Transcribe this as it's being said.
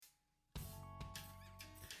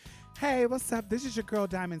Hey, what's up? This is your girl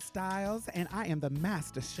Diamond Styles, and I am the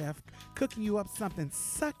master chef cooking you up something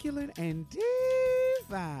succulent and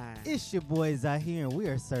divine. It's your boys out here, and we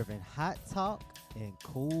are serving hot talk and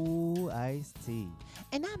cool iced tea.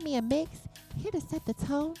 And I'm Mia Mix, here to set the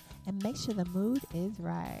tone and make sure the mood is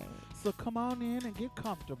right. So come on in and get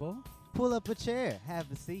comfortable. Pull up a chair,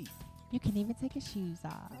 have a seat. You can even take your shoes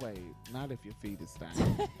off. Wait, not if your feet is stank.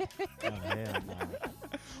 Oh, hell no.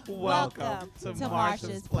 Welcome to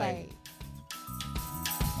Marsha's Plate.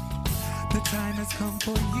 The time has come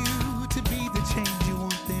for you to be the change you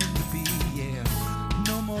want them to be, yeah.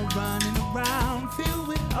 No more running around filled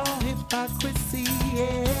with all hypocrisy,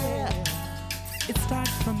 yeah. It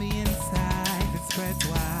starts from the inside, it spreads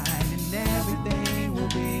wide, and everything will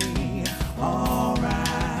be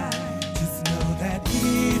alright. Just know that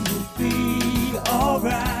it will be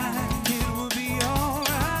alright. It will be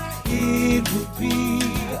alright. It will be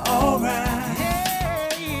alright.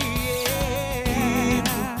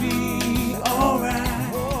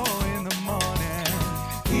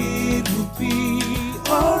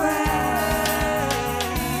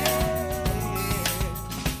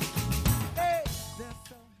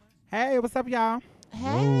 Hey, what's up, y'all?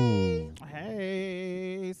 Hey.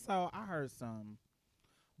 Hey, so I heard some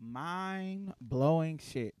mind-blowing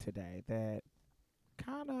shit today that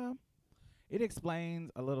kind of, it explains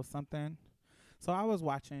a little something. So I was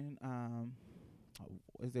watching,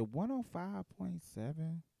 is it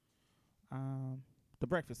 105.7? The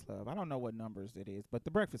Breakfast Club. I don't know what numbers it is, but The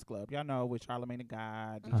Breakfast Club. Y'all know with Charlamagne the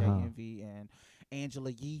God, DJ Envy, and Angela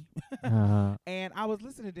Yee. And I was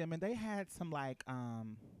listening to them, and they had some like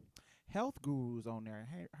health gurus on there.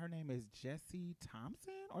 Her name is Jessie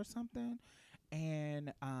Thompson or something,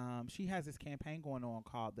 and she has this campaign going on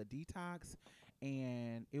called The Detox,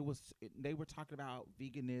 and they were talking about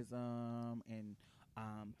veganism and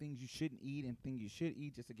things you shouldn't eat and things you should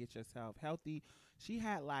eat just to get yourself healthy. She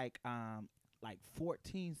had like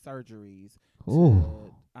 14 surgeries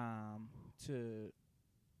to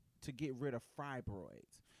get rid of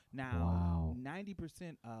fibroids. Now,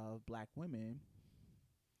 90% of black women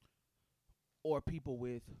or people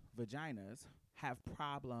with vaginas have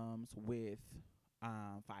problems with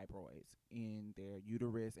fibroids in their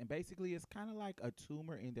uterus. And basically, it's kind of like a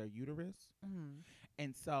tumor in their uterus. Mm.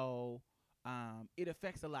 And so it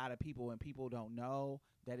affects a lot of people, and people don't know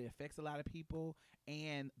that it affects a lot of people.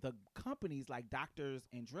 And the companies like doctors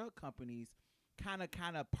and drug companies kind of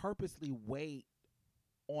purposely wait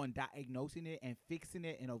on diagnosing it and fixing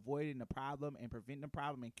it and avoiding the problem and preventing the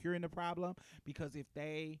problem and curing the problem, because if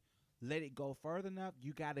they let it go further enough,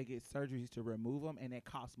 you got to get surgeries to remove them, and it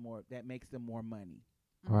costs more. That makes them more money.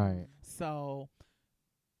 Right. So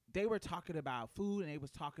they were talking about food, and they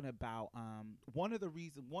was talking about one of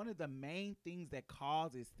the main things that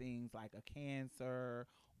causes things like a cancer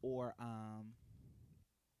or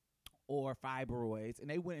fibroids, and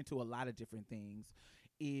they went into a lot of different things,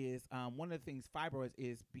 is one of the things fibroids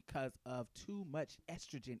is because of too much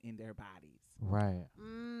estrogen in their bodies. Right.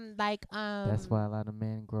 That's why a lot of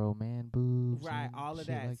men grow man boobs. Right, and all of shit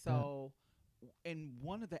that. like So, and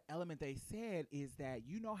one of the elements they said is that,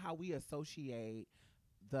 you know how we associate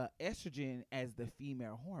the estrogen as the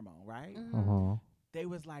female hormone, right? that. They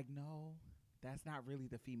was like, no, that's not really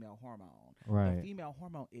the female hormone. Right. The female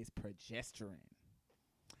hormone is progesterone.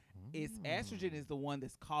 It's estrogen is the one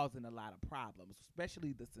that's causing a lot of problems,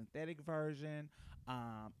 especially the synthetic version.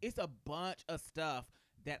 It's a bunch of stuff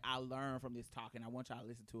that I learned from this talk, and I want y'all to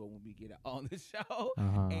listen to it when we get on the show.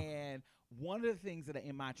 And one of the things that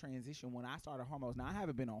in my transition when I started hormones, now I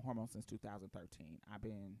haven't been on hormones since 2013. I've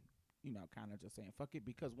been, kind of just saying fuck it,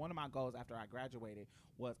 because one of my goals after I graduated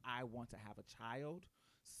was I want to have a child.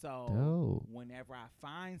 So whenever I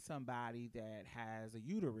find somebody that has a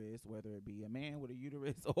uterus, whether it be a man with a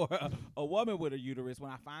uterus or a woman with a uterus,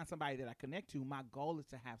 when I find somebody that I connect to, my goal is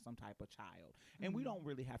to have some type of child. And we don't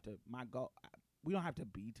really have to, we don't have to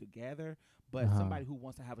be together, but somebody who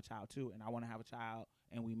wants to have a child too, and I want to have a child,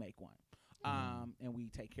 and we make one. And we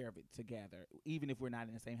take care of it together, even if we're not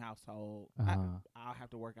in the same household. I'll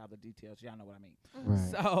have to work out the details. Y'all know what I mean.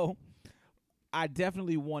 Right. So I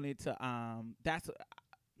definitely wanted to,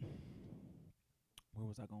 where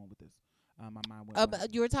was I going with this? My mind went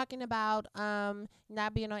blank. you were talking about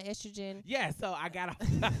not being on estrogen. Yeah, so I got off.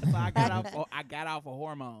 I got off of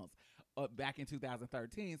hormones back in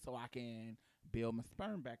 2013, so I can build my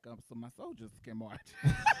sperm back up, so my soldiers can march.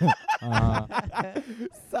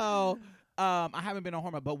 So I haven't been on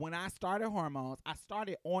hormones, but when I started hormones, I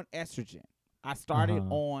started on estrogen. I started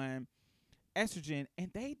on estrogen, and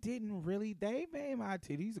they made my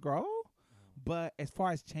titties grow. But as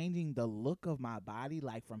far as changing the look of my body,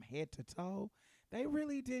 like from head to toe, they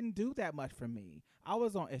really didn't do that much for me. I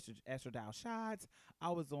was on estradiol shots. I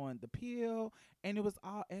was on the pill, and it was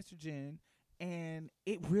all estrogen, and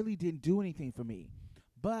it really didn't do anything for me.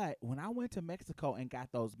 But when I went to Mexico and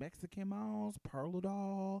got those Mexican moms,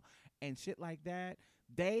 Perludol, and shit like that,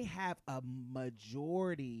 they have a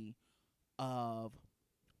majority of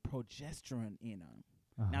progesterone in them.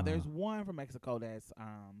 Now, there's one from Mexico that's,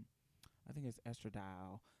 I think it's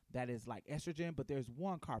estradiol, that is like estrogen, but there's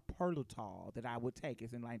one called Perlutol that I would take.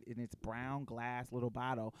 It's in its brown glass little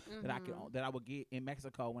bottle that I would get in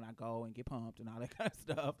Mexico when I go and get pumped and all that kind of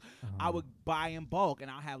stuff. I would buy in bulk,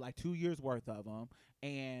 and I'll have like 2 years worth of them,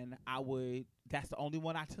 and that's the only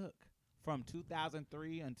one I took from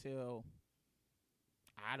 2003 until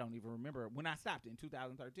I don't even remember when I stopped in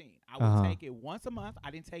 2013. I would take it once a month.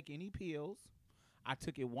 I didn't take any pills. I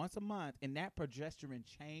took it once a month, and that progesterone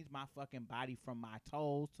changed my fucking body from my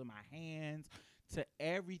toes to my hands to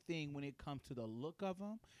everything. When it comes to the look of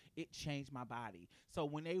them, it changed my body. So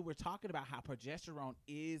when they were talking about how progesterone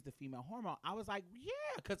is the female hormone, I was like, yeah,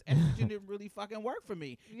 because estrogen didn't really fucking work for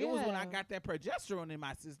me. Yeah. It was when I got that progesterone in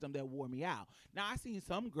my system that wore me out. Now, I seen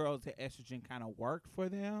some girls that estrogen kind of worked for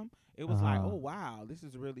them. It was like, oh, wow, this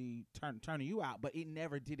is really turning you out. But it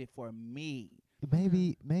never did it for me.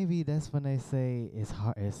 Maybe that's when they say it's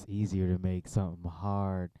hard. It's easier to make something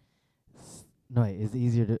hard.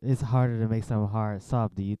 It's harder to make something hard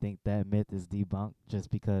soft. Do you think that myth is debunked just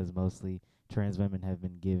because mostly trans women have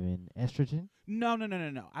been given estrogen? No.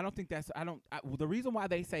 I don't think that's. The reason why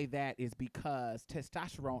they say that is because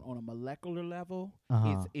testosterone on a molecular level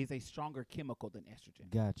is a stronger chemical than estrogen.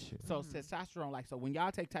 Gotcha. So testosterone, so when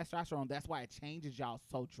y'all take testosterone, that's why it changes y'all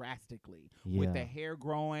so drastically with the hair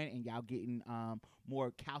growing and y'all getting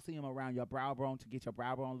more calcium around your brow bone to get your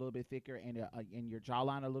brow bone a little bit thicker and your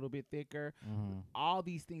jawline a little bit thicker. All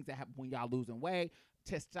these things that happen when y'all losing weight.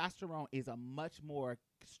 Testosterone is a much more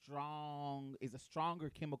stronger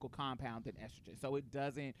chemical compound than estrogen. So it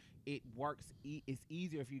works, it's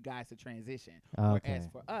easier for you guys to transition. Whereas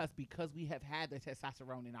for us, because we have had the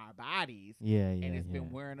testosterone in our bodies and it's been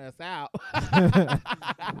wearing us out,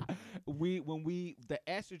 the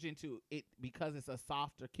estrogen because it's a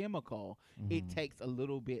softer chemical, it takes a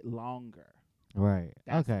little bit longer. Right.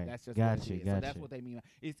 That's just gotcha, what it is. gotcha. So that's what they mean.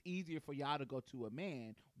 It's easier for y'all to go to a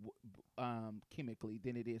man chemically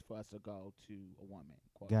than it is for us to go to a woman.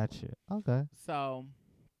 Gotcha. Okay. So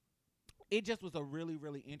it just was a really,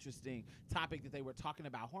 really interesting topic that they were talking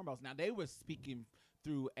about hormones. Now, they were speaking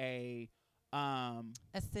through a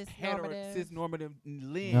cis-normative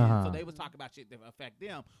lens. So they was talking about shit that affect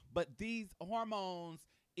them. But these hormones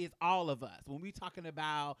is all of us. When we talking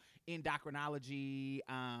about endocrinology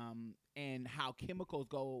and how chemicals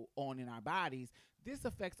go on in our bodies, this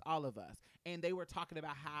affects all of us. And they were talking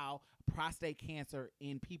about how prostate cancer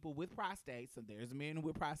in people with prostates, so there's men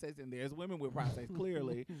with prostates and there's women with prostates,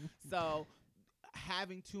 clearly. So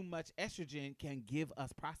having too much estrogen can give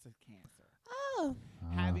us prostate cancer. Oh.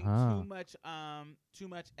 Having too much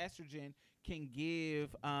estrogen can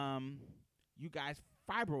give you guys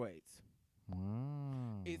fibroids.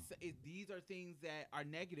 These are things that are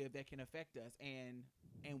negative that can affect us, and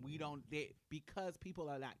we don't because people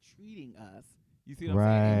are not treating us. You see what I'm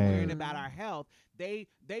saying? And worrying about our health. They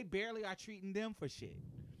barely are treating them for shit.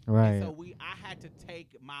 Right. And so I had to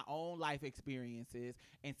take my own life experiences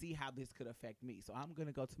and see how this could affect me. So I'm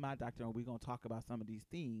gonna go to my doctor and we're gonna talk about some of these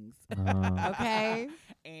things. Okay.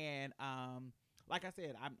 And like I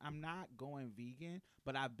said, I'm not going vegan,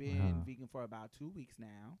 but I've been vegan for about 2 weeks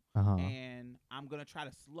now. And I'm going to try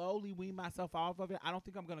to slowly wean myself off of it. I don't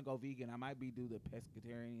think I'm going to go vegan. I might do the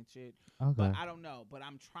pescatarian shit. But I don't know. But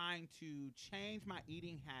I'm trying to change my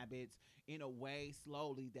eating habits in a way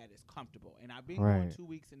slowly that is comfortable. And I've been going 2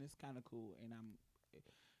 weeks, and it's kind of cool. And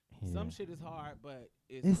some shit is hard, but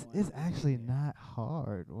it's actually not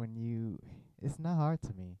hard it's not hard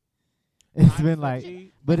to me. It's been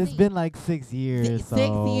it's been like 6 years. 6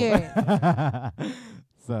 years.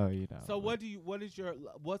 So, you know. So what's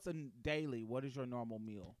a daily? What is your normal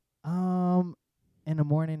meal? In the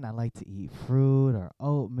morning I like to eat fruit or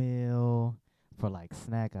oatmeal. For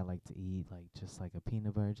snack, I like to eat just a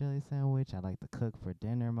peanut butter jelly sandwich. I like to cook for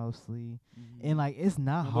dinner mostly. And it's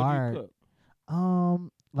not hard. What do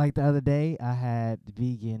you cook? The other day I had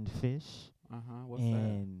vegan fish. What's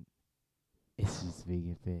that? It's just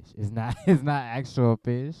vegan fish. It's not actual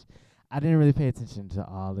fish. I didn't really pay attention to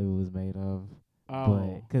all it was made of.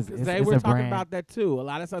 Oh, because they were talking about that too. A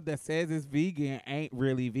lot of stuff that says it's vegan ain't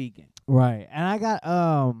really vegan. Right. And I got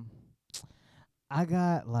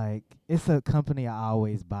it's a company I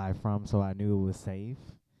always buy from, so I knew it was safe.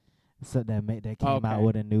 So that came Okay. out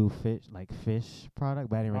with a new fish product,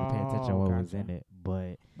 but I didn't really pay attention to Oh, what was gotcha. in it.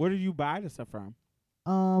 But Where do you buy the stuff from?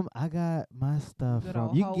 I got my stuff Good from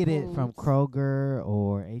old you can Whole get it from Foods. Kroger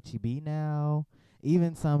or HEB now.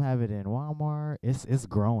 Even some have it in Walmart. It's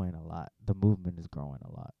growing a lot. The movement is growing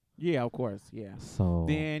a lot. Yeah, of course. Yeah. So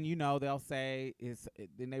Then they'll say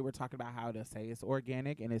then they were talking about how to say it's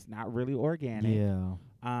organic and it's not really organic. yeah.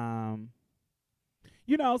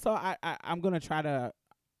 So I'm gonna try to.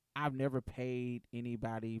 I've never paid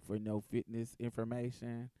anybody for no fitness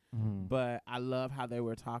information, Mhm. but I love how they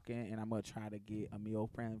were talking, and I'm gonna try to get a meal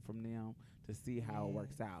plan from them to see how it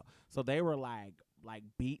works out. So they were like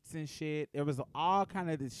beets and shit. There was all kind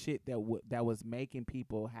of this shit that was making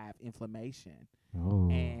people have inflammation, Oh.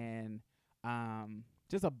 and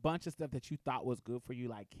just a bunch of stuff that you thought was good for you,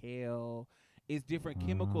 like kale. It's different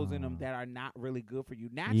chemicals in them that are not really good for you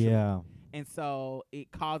naturally. Yeah. And so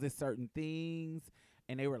it causes certain things.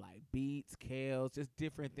 And they were like beets, kales, just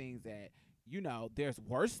different things that, there's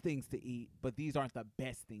worse things to eat, but these aren't the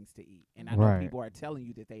best things to eat. And I know Right. people are telling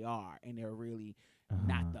you that they are, and they're really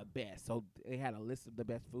not the best. So they had a list of the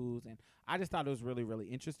best foods. And I just thought it was really, really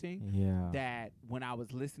interesting Yeah. that when I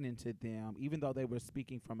was listening to them, even though they were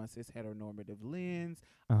speaking from a cis heteronormative lens,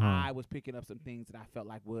 Uh-huh. I was picking up some things that I felt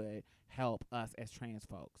like would help us as trans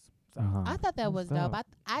folks. So Uh-huh. I thought that That's was dope. dope.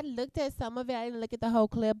 I looked at some of it. I didn't look at the whole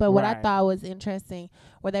clip, but what I Right. thought was interesting,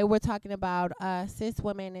 where they were talking about cis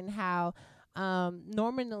women and how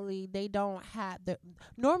normally they don't have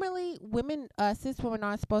normally women cis women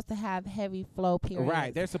aren't supposed to have heavy flow periods.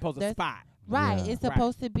 right, they're supposed to There's- spot. Right, Yeah. it's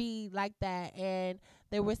supposed to be like that, and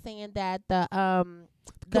they were saying that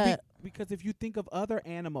Because if you think of other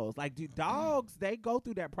animals, like dogs, they go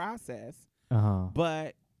through that process, Uh-huh.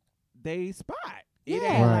 but they spot. It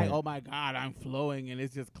Yeah. ain't Right. like, oh my God, I'm flowing, and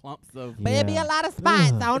it's just clumps of. But it'd be Yeah. a lot of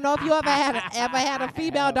spots. Ugh. I don't know if you ever had a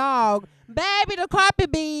female dog. Baby, the carpet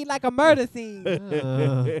be like a murder scene.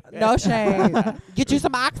 Ugh. No shade. Get you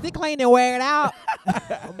some OxyClean and wear it out.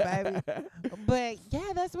 Baby. But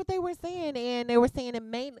yeah, that's what they were saying. And they were saying it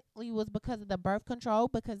mainly was because of the birth control,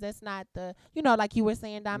 because that's not like you were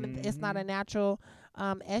saying, Diamond, it's not a natural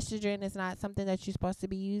estrogen. It's not something that you're supposed to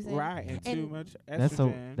be using. Right, and too And much That's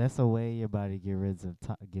estrogen. that's a way your body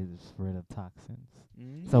gets rid of toxins.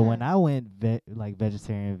 Mhm. So Yeah. when I went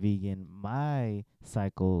vegetarian vegan, my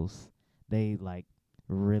cycles they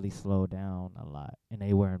really slow down a lot, and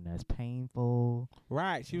they weren't as painful.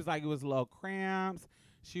 Right. She was like, it was low cramps.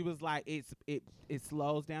 She was like, it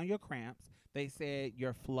slows down your cramps. They said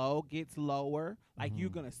your flow gets lower, like you're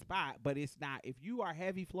Mhm. gonna spot, but it's not. If you are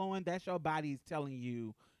heavy flowing, that's your body's telling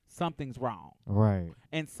you something's wrong. Right.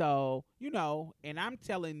 And so, and I'm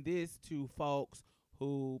telling this to folks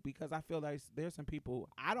who, because I feel like there's some people,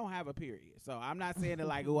 I don't have a period. So I'm not saying it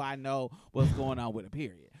like, oh, I know what's going on with a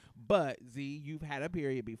period. But Z, you've had a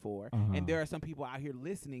period before. Uh-huh. And there are some people out here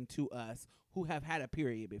listening to us who have had a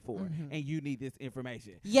period before. Mhm. And you need this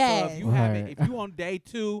information. So Yes. if you haven't, Right. if you on day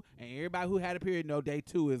 2, and everybody who had a period know day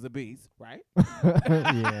 2 is a beast, right?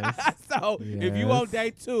 Yes. So if you on Yes.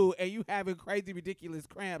 day 2 and you having crazy ridiculous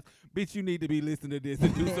cramps, bitch, you need to be listening to this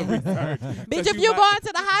and do some research. Bitch, 'Cause if you might- going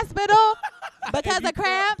to the hospital because if you of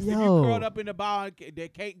cramps, If you Yo. curled up in the ball and they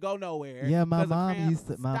can't go nowhere. Yeah, my 'cause of mom cramps, used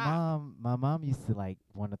to. stop. My mom used to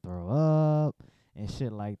want to throw up and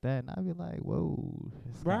shit like that, and I'd be like, "Whoa,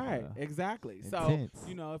 it's Right, kinda exactly. So, intense."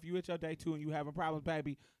 if you at your day 2 and you having problems,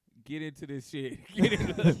 baby, get into this shit.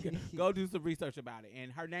 Go do some research about it.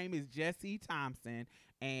 And her name is Jessie Thompson,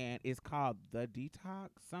 and it's called The Detox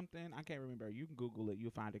something. I can't remember. You can Google it.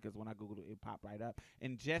 You'll find it, because when I Googled it, it popped right up.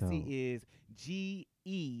 And Jessie Dope. is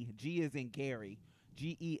G-E. G is in Gary.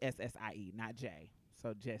 Gessie, not J.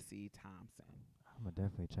 So Jessie Thompson. I'm gonna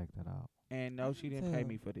definitely check that out. And no, she didn't pay too.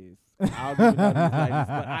 me for this. I don't even know these ladies,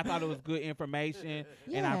 but I thought it was good information,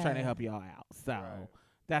 and I'm trying to Yeah. help y'all out. So Right.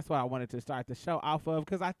 that's what I wanted to start the show off of,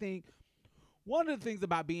 because I think one of the things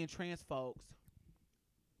about being trans folks,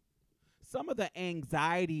 some of the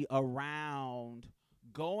anxiety around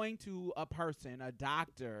going to a person, a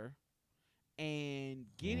doctor, and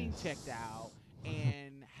getting Yes. checked out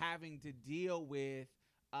and having to deal with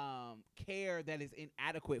care that is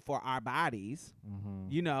inadequate for our bodies.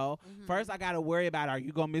 Mm-hmm. First I gotta worry about, are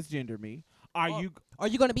you gonna misgender me? Are Oh. you are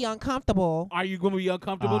you going to be uncomfortable? gonna be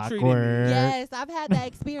uncomfortable treating me? Awkward. Yes, I've had that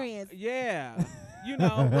experience. Yeah. I was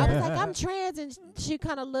like, I'm trans, and she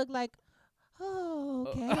kind of looked like, oh,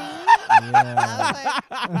 okay.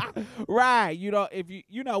 Yeah. Right. If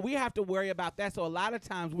we have to worry about that. So a lot of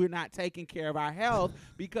times we're not taking care of our health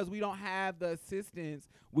because we don't have the assistance.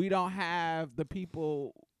 We don't have the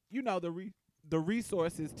people, the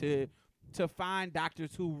resources to to find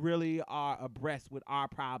doctors who really are abreast with our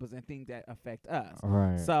problems and things that affect us.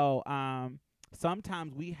 Right. So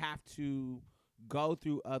sometimes we have to go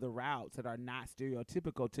through other routes that are not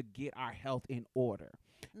stereotypical to get our health in order.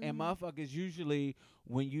 And motherfuckers usually,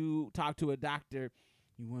 when you talk to a doctor,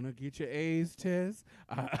 you want to get your AIDS test?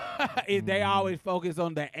 They always focus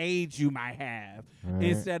on the age you might have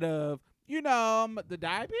instead of, the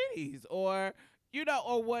diabetes or,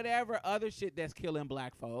 or whatever other shit that's killing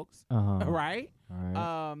black folks. Right?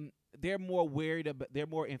 They're more they're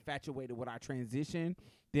more infatuated with our transition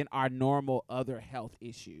than our normal other health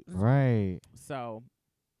issues. Right. So,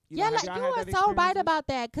 you were so right about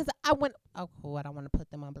that. Because I went, I don't want to put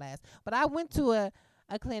them on blast, but I went to a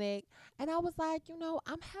clinic and I was like,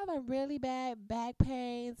 I'm having really bad back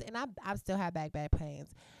pains, and I still have back pains.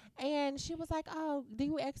 And she was like, "Oh, do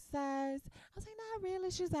you exercise?" I was like, "Not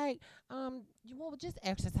really." She's like, "You will just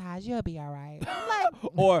exercise. You'll be all right." I'm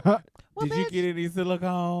like, or well, did you get any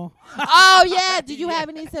silicone? Oh yeah. Do you have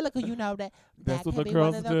any silicone? You know that's what can the be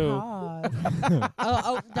one girls of the do.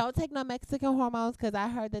 cause. Don't take no Mexican hormones, because I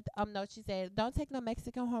heard that. No, she said don't take no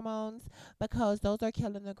Mexican hormones because those are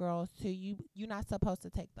killing the girls too. You're not supposed to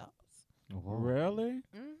take those. Really?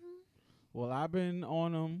 Mhm. Well, I've been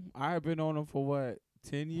on them. I've been on them for what?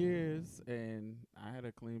 10 years, and I had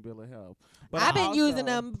a clean bill of health. But I've been using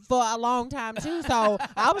them for a long time too, so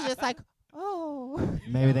I was just like,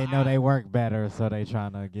 maybe they know they work better, so they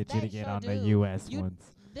trying to get you They to get sure on the do. U.S. ones.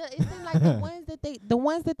 It seems like the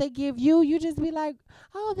ones that they give you just be like,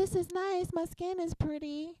 oh, this is nice. My skin is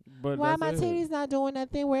pretty. But Why that's my it. titties not doing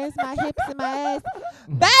nothing? Where's my hips and my ass?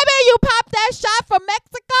 Baby, you popped that shot from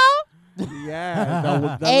Mexico?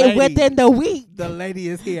 Yeah. The Hey, lady, within the week. the lady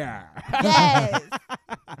is here. Yes.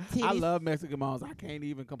 I Titties. love Mexican moms. I can't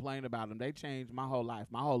even complain about them. They changed my whole life.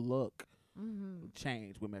 My whole look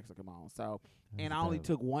changed with Mexican moms. So, and I only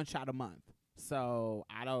took one shot a month. So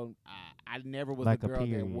I never was Like the a girl that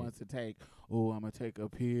period. wants to take, I'm going to take a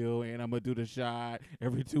pill and I'm going to do the shot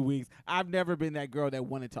every 2 weeks. I've never been that girl that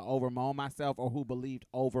wanted to overmoan myself or who believed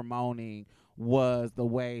overmoaning was the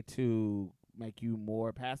way to make you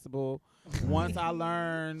more passable. Once I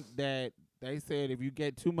learned that they said if you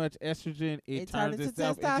get too much estrogen, it turns into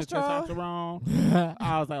itself into testosterone. testosterone.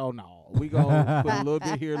 I was like, oh no, we gonna put a little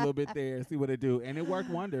bit here, a little bit there, see what it do, and it worked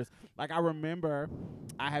wonders. Like I remember,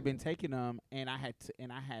 I had been taking them, and I had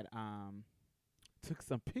took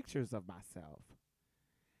some pictures of myself,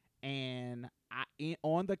 and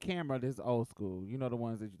on the camera, this is old school. You know the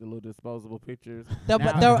ones the little disposable pictures. The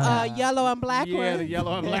Now- yellow and black yeah, one. the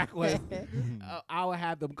yellow and black ones. I would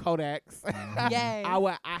have them Kodaks. Yes.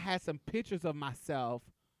 I had some pictures of myself,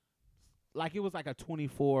 like it was like a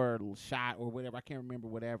 24 shot or whatever. I can't remember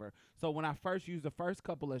whatever. So when I first used the first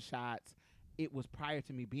couple of shots, it was prior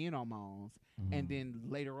to me being on Moans, and then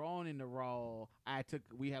later on in the role,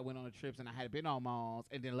 we went on the trips and I had been on Moans,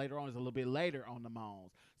 and then later on is a little bit later on the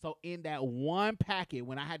Moans. So in that one packet,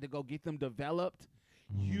 when I had to go get them developed,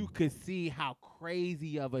 you could see how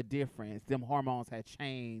crazy of a difference them hormones had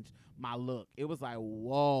changed my look. It was like,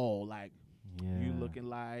 whoa, like you looking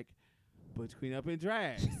like Butch Queen up in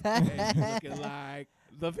drag. And you looking like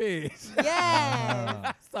the fish.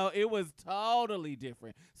 Yes. So it was totally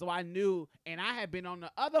different. So I knew, and I had been on the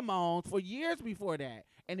other Moans for years before that,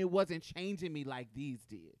 and it wasn't changing me like these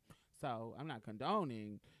did. So I'm not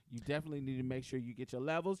condoning. You definitely need to make sure you get your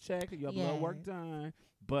levels checked and your blood work done.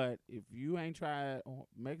 But if you ain't tried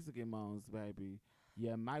Mexican Moans, baby,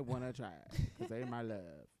 you might want to try it because they my love.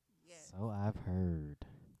 So I've heard.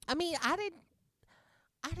 I mean, I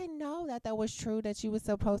didn't know that was true, that you were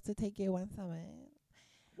supposed to take it once a month.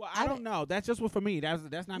 Well, I don't know. That's just for me. That's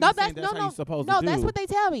not No, me saying that's how you're supposed to no. do. That's what they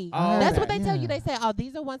tell me. Oh, That's okay. what they tell you. They say, "Oh,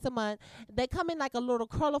 these are once a month." They come in like a little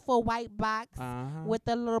colorful white box with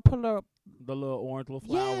the little the little orange little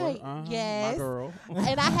flower. Yeah, yes. My girl. And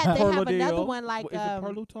they have another Perladil. one like Is it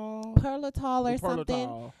Perlutol? Perlitol or something.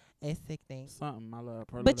 Perlitol. It's sickening. Something. I love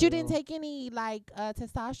Perlitol. But you didn't take any like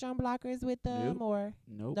testosterone blockers with them, Nope. or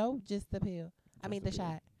Nope. just the pill. I mean the the pill.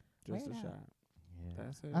 shot. Just a Wear it shot. out. Yeah.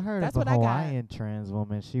 That's it. I heard That's of what a I got. Hawaiian trans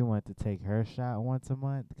woman. She wanted to take her shot once a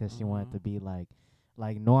month because she wanted to be like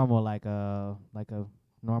normal, like a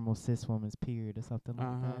normal cis woman's period or something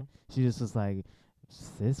like that. She just was like,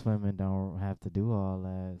 cis women don't have to do all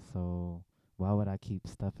that, so why would I keep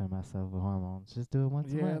stuffing myself with hormones? Just do it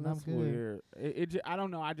once a month. And I'm that's good. weird. I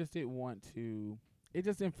don't know. I just didn't want to. It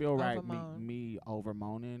just didn't feel right. Overmoan. Me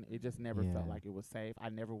overmoaning. It just never felt Yeah. like it was safe. I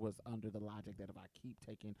never was under the logic that if I keep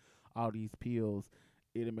taking all these pills,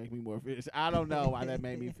 it'll make me more fish. I don't know why that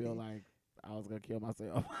made me feel like I was gonna kill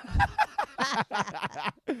myself.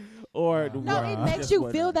 Or No, it makes just you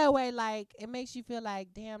wasn't. feel that way. Like it makes you feel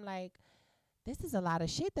like, damn, like this is a lot of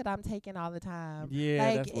shit that I'm taking all the time. Yeah,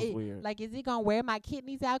 like, that's what's weird. Like, is it gonna wear my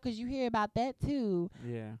kidneys out? 'Cause you hear about that too.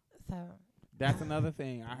 Yeah. So That's another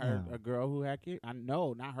thing. I heard Yeah. a girl who had I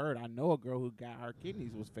know a girl who got her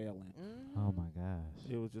kidneys was failing. Oh my gosh.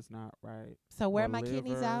 It was just not right. So wear My my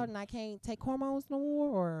kidneys liver. out and I can't take hormones no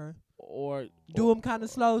more, or Or do them kind of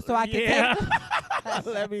slow so I can yeah. take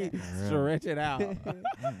them. Let me Yeah. stretch it out.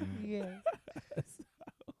 Yeah.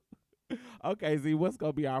 Okay, Z, what's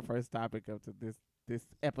gonna be our first topic of this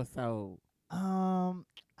episode?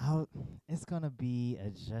 It's gonna be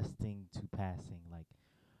adjusting to passing. Like,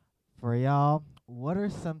 for y'all, what are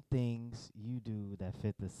some things you do that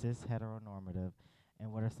fit the cis heteronormative,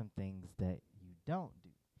 and what are some things that you don't do?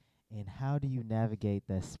 And how do you navigate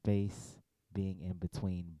that space being in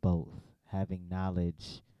between both, having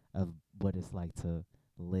knowledge of what it's like to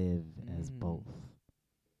live as both?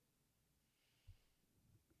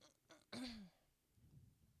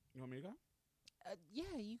 You want me to go?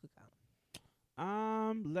 Yeah, you could go.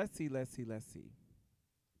 Let's see.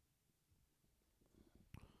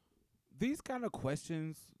 These kind of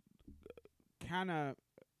questions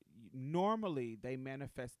normally they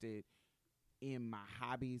manifested in my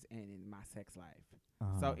hobbies and in my sex life.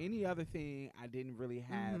 So any other thing, I didn't really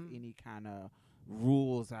have any kind of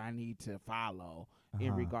rules I need to follow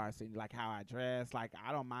in regards to like how I dress. Like,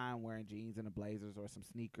 I don't mind wearing jeans and a blazers or some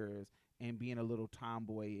sneakers and being a little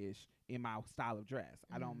tomboyish in my style of dress.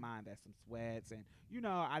 I don't mind that, some sweats, and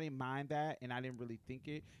I didn't mind that, and I didn't really think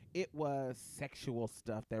it. It was sexual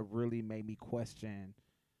stuff that really made me question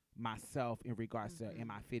myself in regards to,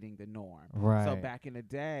 am I fitting the norm? Right. So back in the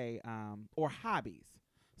day, or hobbies.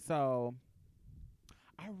 So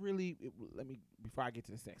I really, before I get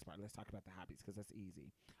to the sex part, let's talk about the hobbies because that's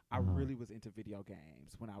easy. I really was into video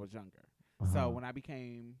games when I was younger. So when I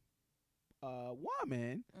became a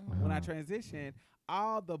woman, when I transitioned,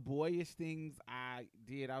 all the boyish things I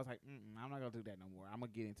did, I was like, I'm not going to do that no more. I'm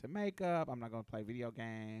going to get into makeup. I'm not going to play video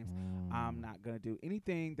games. I'm not going to do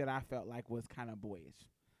anything that I felt like was kind of boyish.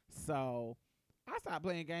 So I stopped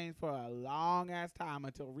playing games for a long-ass time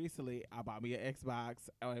until recently I bought me an Xbox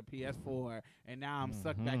or a PS4, and now I'm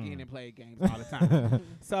sucked back in and playing games all the time.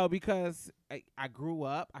 So because I grew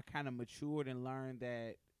up, I kind of matured and learned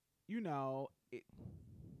that,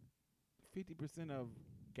 50% of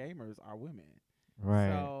gamers are women. Right.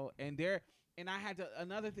 So, and I had to,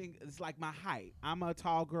 another thing, it's like my height. I'm a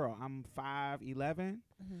tall girl. I'm 5'11".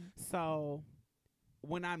 So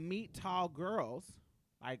when I meet tall girls,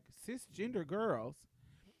 like cisgender girls,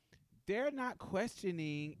 they're not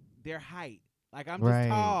questioning their height. Like, I'm just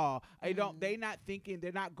tall. They not thinking,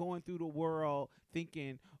 they're not going through the world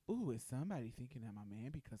thinking, ooh, is somebody thinking I'm a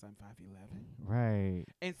man because I'm 5'11"? Right.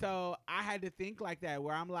 And so I had to think like that,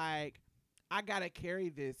 where I'm like, I got to carry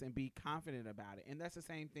this and be confident about it. And that's the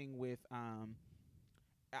same thing with, I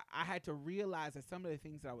had to realize that some of the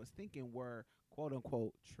things that I was thinking were quote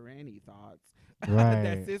unquote tranny thoughts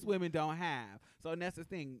that cis women don't have. So, and that's the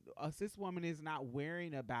thing. A cis woman is not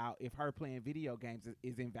worrying about if her playing video games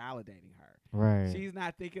is invalidating her. Right. She's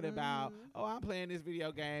not thinking about, oh, I'm playing this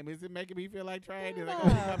video game. Is it making me feel like trash?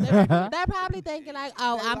 They're probably thinking like,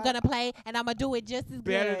 oh, I'm going to play and I'm going to do it just as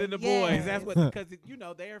better good. than the boys. That's what, because,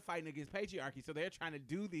 they're fighting against patriarchy. So they're trying to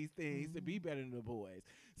do these things to be better than the boys.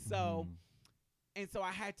 So, and so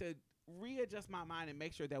I had to readjust my mind and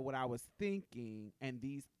make sure that what I was thinking and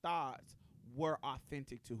these thoughts were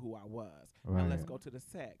authentic to who I was. Now let's go to the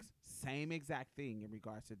sex. Same exact thing in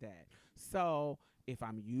regards to that. So if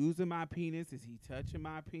I'm using my penis, is he touching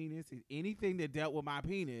my penis? Is anything that dealt with my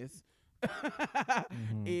penis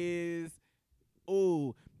is,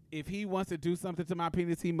 ooh, if he wants to do something to my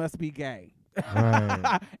penis, he must be gay.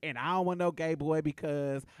 Right. And I don't want no gay boy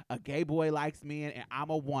because a gay boy likes men and I'm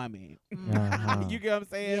a woman. You get what I'm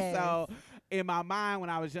saying? Yes. So in my mind when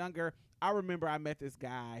I was younger, I remember I met this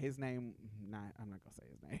guy. His name, I'm not going to say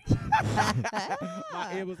his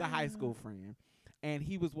name. It was a high school friend. And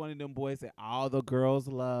he was one of them boys that all the girls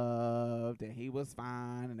loved, and he was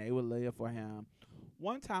fine, and they would live for him.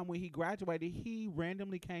 One time when he graduated, he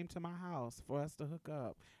randomly came to my house for us to hook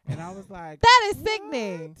up. And I was like, that is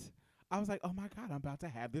sickening. I was like, oh, my God, I'm about to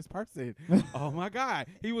have this person. Oh, my God.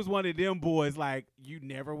 He was one of them boys, like, you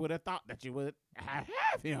never would have thought that you would have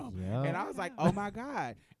him. Yep. And I was like, oh, my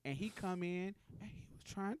God. And he come in, and he was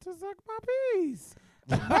trying to suck my piece.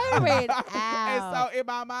 Wear it out. And so in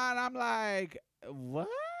my mind, I'm like, what?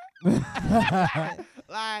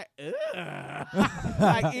 Like, ugh.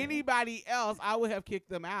 Like anybody else, I would have kicked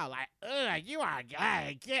them out. Like, ugh, you are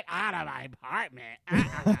gay. Get out of my apartment.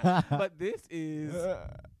 But this is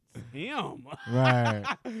him. Right.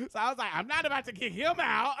 So I was like, I'm not about to kick him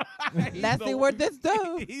out. He's Let's the see one- what this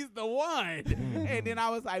do. He's the one. And then I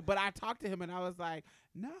was like, but I talked to him and I was like,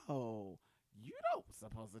 no, you don't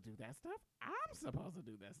supposed to do that stuff. I'm supposed to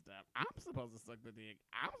do that stuff. I'm supposed to suck the dick.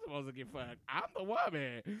 I'm supposed to get fucked. I'm the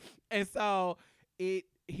woman. And so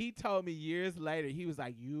he told me years later, he was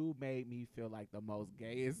like, you made me feel like the most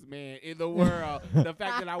gayest man in the world. The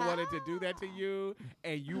fact that I wanted to do that to you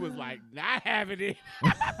and you was like not having it.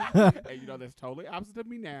 And that's totally opposite of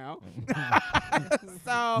me now.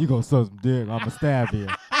 So You gonna suck some dick, I'ma stab you.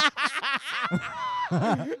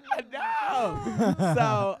 no.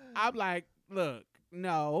 So I'm like, look,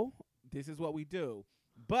 no, this is what we do.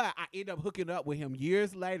 But I ended up hooking up with him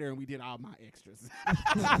years later, and we did all my extras.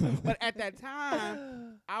 But at that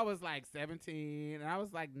time, I was like 17, and I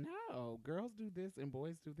was like, no, girls do this and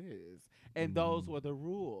boys do this. And those were the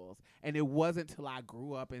rules. And it wasn't till I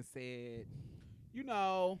grew up and said,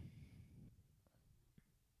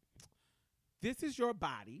 this is your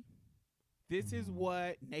body. This is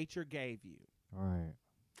what nature gave you. Right.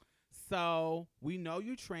 So we know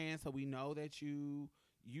you're trans, so we know that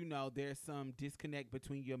there's some disconnect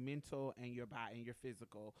between your mental and your body and your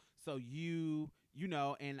physical. So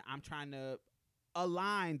and I'm trying to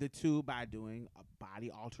align the two by doing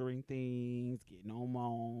body altering things, getting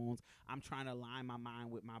hormones. I'm trying to align my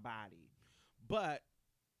mind with my body. But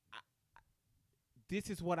this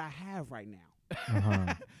is what I have right now.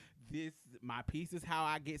 Uh-huh. My piece is how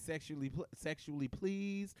I get sexually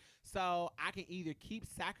pleased. So I can either keep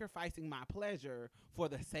sacrificing my pleasure for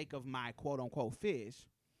the sake of my quote unquote fish,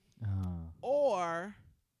 or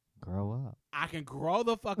grow up. I can grow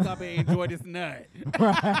the fuck up and enjoy this nut.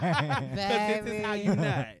 Right. Because this is how you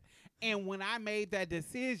nut. And when I made that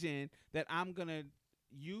decision that I'm gonna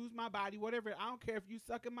use my body, whatever, I don't care if you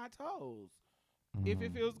sucking my toes. If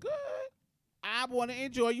it feels good, I want to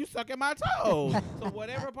enjoy you sucking my toes. So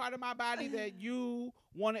whatever part of my body that you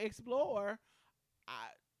want to explore,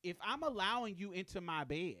 if I'm allowing you into my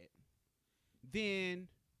bed, then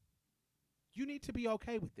you need to be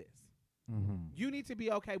okay with this. You need to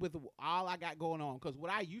be okay with all I got going on. Because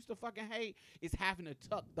what I used to fucking hate is having to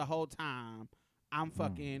tuck the whole time I'm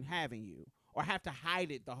fucking having you, or have to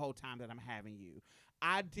hide it the whole time that I'm having you.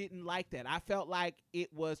 I didn't like that. I felt like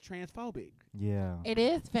it was transphobic. Yeah. It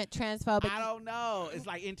is transphobic. I don't know. It's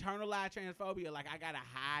like internalized transphobia. Like I gotta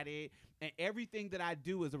hide it, and everything that I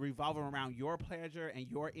do is revolving around your pleasure and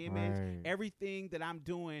your image. Right. Everything that I'm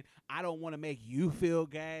doing, I don't want to make you feel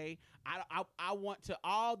gay. I want to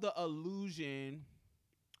all the illusion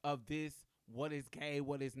of this. What is gay?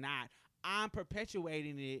 What is not? I'm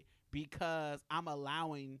perpetuating it because I'm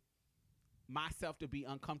allowing myself to be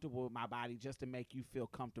uncomfortable with my body just to make you feel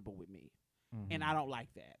comfortable with me. And I don't like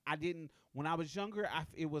that. When I was younger,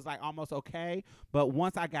 it was like almost okay. But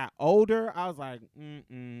once I got older, I was like,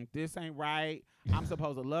 this ain't right. I'm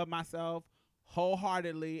supposed to love myself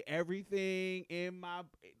wholeheartedly. Everything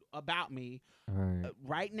about me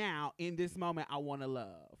right now in this moment, I want to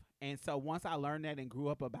love. And so once I learned that and grew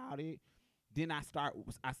up about it, then I stopped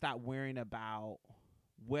worrying about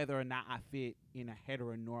whether or not I fit in a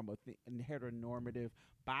heteronormative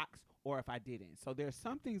box, or if I didn't. So there's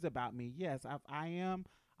some things about me. Yes, I'm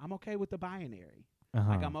okay with the binary.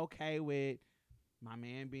 Like I'm okay with my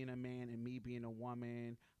man being a man and me being a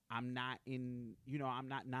woman. I'm not I'm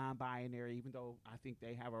not non-binary, even though I think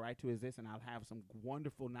they have a right to exist, and I'll have some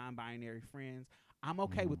wonderful non-binary friends. I'm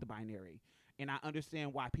okay with the binary. And I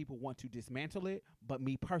understand why people want to dismantle it, but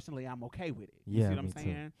me personally, I'm okay with it. You see what I'm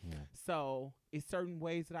saying? Yeah. So it's certain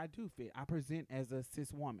ways that I do fit. I present as a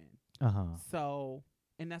cis woman. So,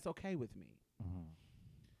 and that's okay with me.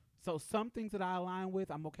 So some things that I align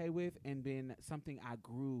with, I'm okay with, and then something I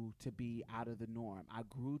grew to be out of the norm. I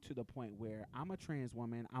grew to the point where I'm a trans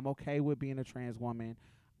woman. I'm okay with being a trans woman,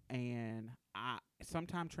 and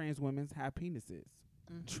sometimes trans women have penises.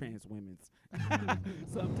 Trans women's.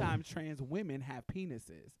 Sometimes trans women have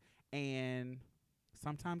penises, and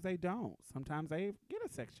sometimes they don't. Sometimes they get a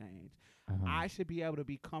sex change. I should be able to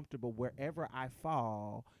be comfortable wherever I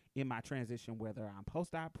fall in my transition, whether I'm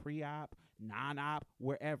post-op, pre-op, non-op,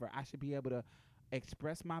 wherever. I should be able to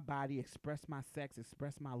express my body, express my sex,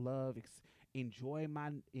 express my love, enjoy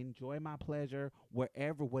my pleasure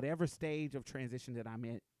whatever stage of transition that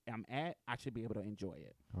I'm at, I should be able to enjoy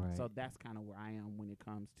it. Right. So that's kind of where I am when it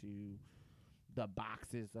comes to the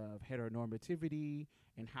boxes of heteronormativity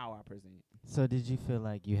and how I present. So did you feel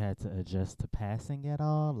like you had to adjust to passing at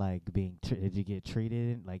all? Like did you get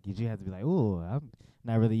treated? Like did you have to be like, ooh, I'm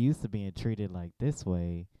not really used to being treated like this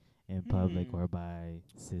way in public or by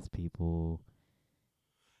cis people?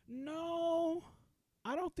 No,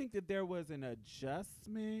 I don't think that there was an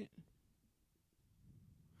adjustment.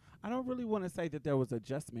 I don't really want to say that there was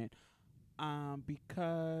adjustment,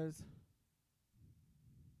 because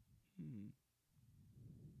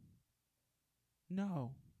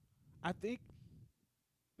no, I think,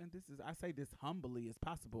 and I say this humbly as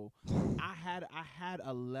possible. I had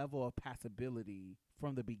a level of passability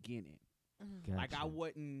from the beginning. Mm-hmm. Like I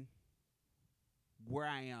wasn't where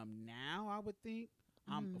I am now. I would think.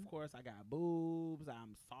 Of course, I got boobs.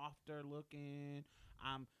 I'm softer looking.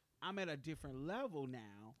 I'm at a different level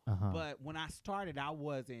now. But when I started, I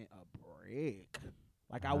wasn't a brick.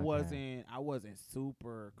 Like I wasn't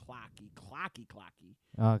super clocky.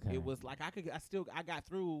 Okay. It was like I got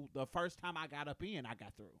through the first time I got up in, I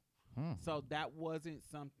got through. So that wasn't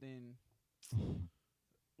something.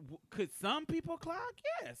 Could some people clock?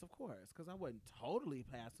 Yes, of course, because I wasn't totally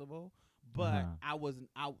passable. But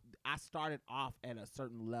I started off at a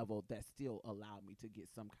certain level that still allowed me to get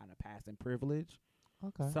some kind of passing privilege.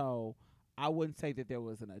 Okay. So I wouldn't say that there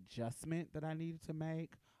was an adjustment that I needed to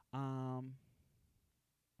make.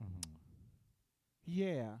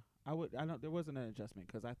 Yeah, I don't. There wasn't an adjustment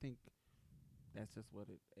because I think that's just what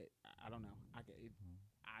it. I don't know. I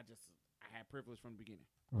had privilege from the beginning.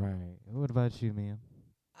 Right. What about you, Mia?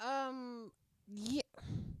 Yeah.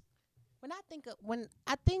 When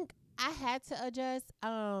I think I had to adjust,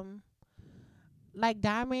 like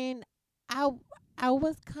Diamond, I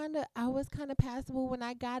was kind of passable when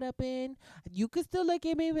I got up in. You could still look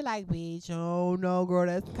at me and be like, bitch, oh no, girl,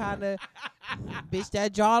 that's kind of, bitch,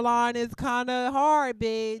 that jawline is kind of hard,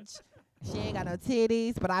 bitch. She ain't got no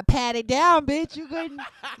titties, but I pat it down, bitch. You couldn't,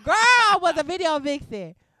 girl, I was a video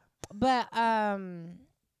vixen. But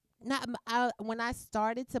when I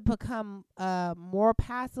started to become more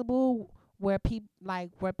passable, where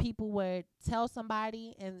people would tell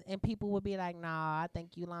somebody and people would be like, nah, I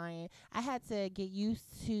think you lying. I had to get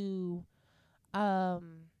used to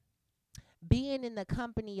being in the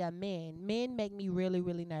company of men. Men make me really,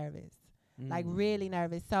 really nervous. Like really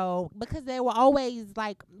nervous. So because they were always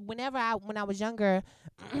like, when I was younger,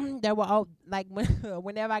 there were all like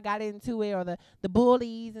whenever I got into it, or the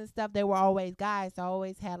bullies and stuff, they were always guys. So I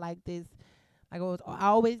always had like this, like I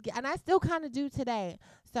always get, and I still kind of do today.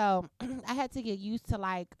 So I had to get used to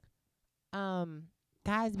like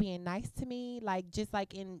guys being nice to me, like just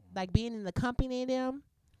like in like being in the company of them.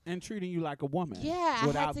 And treating you like a woman. Yeah.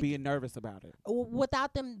 Without being nervous about it.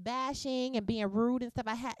 Without them bashing and being rude and stuff.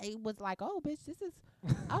 It was like, oh, bitch,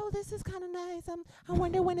 this is kind of nice. I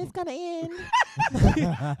wonder when it's going to end.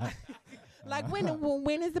 Like, when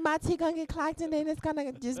is my tea going to get clocked, and then it's going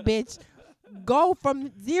to just, bitch, go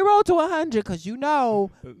from 0 to 100. Because you know,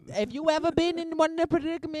 if you ever been in one of the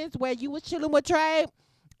predicaments where you was chilling with Trey,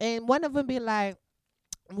 and one of them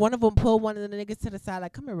pull one of the niggas to the side,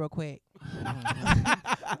 like, come here real quick.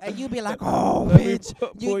 And you be like, oh, bitch.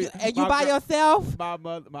 You by yourself?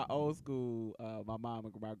 My old school, my mom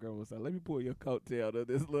and my girl was like, let me pull your coattail to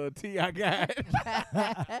this little tea I got.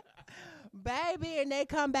 Baby, and they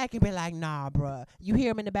come back and be like, nah, bruh. You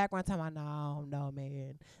hear them in the background talking about, no,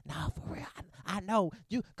 man. Nah, for real. I know.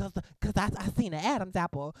 You, cause I seen an Adam's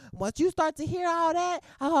apple. Once you start to hear all that,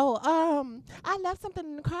 I left something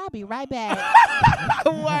in the car. I'll be right back.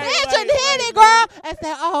 Bitch, and hit it, girl. And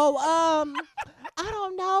say, I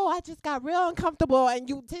don't know. I just got real uncomfortable. And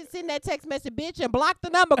you send that text message, bitch, and block the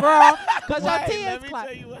number, girl. Because your tea is clocked.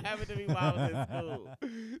 Let me tell you what happened to me while I was in school.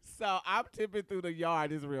 So I'm tipping through the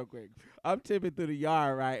yard. This is real quick. I'm tipping through the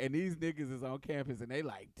yard, right? And these niggas is on campus, and they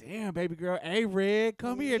like, damn, baby girl. Hey, Red,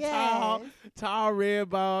 come here, tall red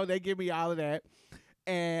ball. They give me all of that.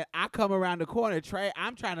 And I come around the corner, Trey.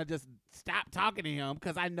 I'm trying to just stop talking to him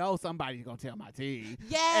because I know somebody's going to tell my tea.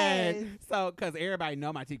 Yes. And so, because everybody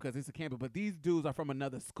know my tea because it's a campus, but these dudes are from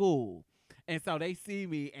another school. And so they see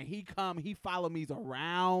me, and he follow me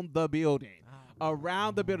around the building.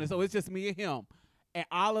 So it's just me and him. And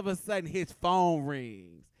all of a sudden, his phone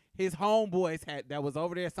rings. His homeboys that was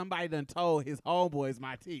over there. Somebody done told his homeboys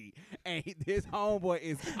my tea, and his homeboy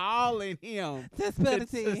is calling him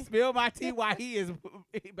to spill my tea while he is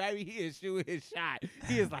shooting his shot.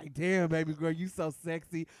 He is like, "Damn, baby girl, you so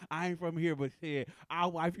sexy. I ain't from here, but shit,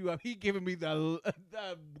 I'll wipe you up." He giving me the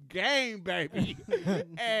game, baby,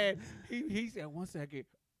 and he said, "1 second,"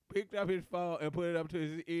 picked up his phone and put it up to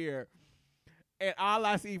his ear. And all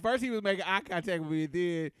I see, first he was making eye contact with me,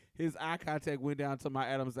 then his eye contact went down to my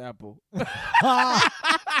Adam's apple. And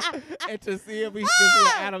to see if he could see an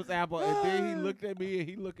Adam's apple, and then he looked at me and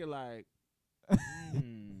he looking like,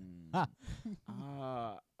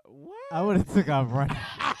 What? I would have took off running.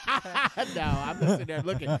 No, I'm just sitting there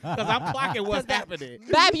looking because I'm clocking what's happening.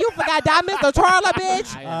 Baby, you forgot that I Mr. Twirler,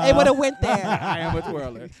 bitch. I am. It would have went there. I am a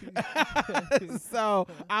twirler. So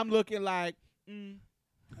I'm looking like,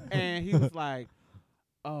 and he was like,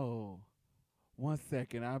 "Oh, 1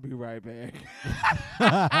 second, I'll be right back."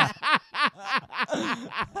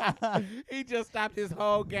 He just stopped his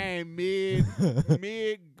whole game mid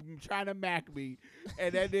trying to mac me,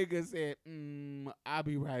 and that nigga said, "I'll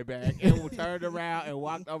be right back," and turned around and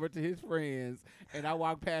walked over to his friends, and I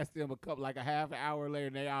walked past them a half an hour later,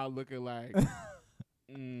 and they all looking like.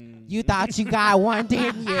 You thought you got one,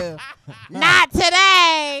 didn't you? Not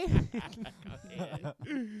today.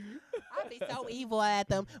 I'd be so evil at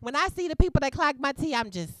them. When I see the people that clock my tea,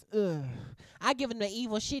 I'm just, ugh. I give them the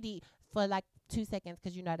evil shitty for like 2 seconds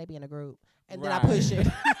because you know they be in a group. And then I push it.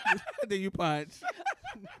 Then you punch.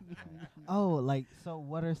 So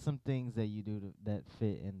what are some things that you do that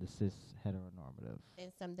fit in the cis heteronormative?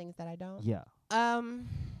 And some things that I don't? Yeah. Some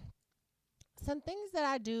things that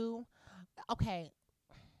I do, okay.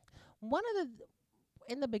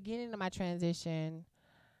 In the beginning of my transition,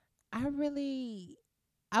 I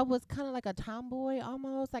was kind of like a tomboy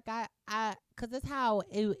almost. Like cause that's how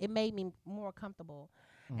it made me more comfortable.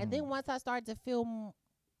 And then once I started to feel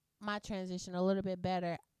my transition a little bit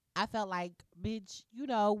better, I felt like, bitch,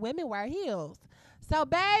 women wear heels. So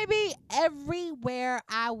baby, everywhere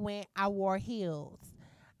I went, I wore heels.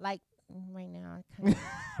 Like, right now,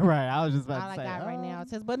 right. I was just about to say. All I got right now,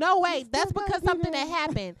 but no, wait, that's because something that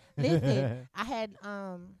happened. Listen, I had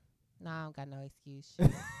no, I don't got no excuse.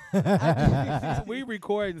 We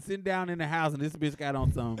recording, sitting down in the house, and this bitch got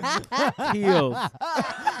on some heels.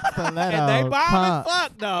 And they bomb as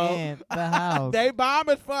fuck, though. In the house. They bomb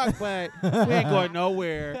as fuck, but we ain't going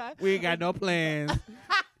nowhere. We ain't got no plans.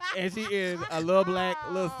 And she in a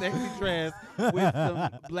little sexy dress with some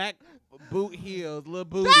black boot heels, little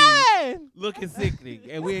booty, looking sickening,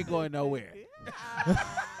 and we ain't going nowhere.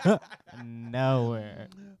 Nowhere.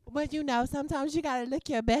 But sometimes you gotta look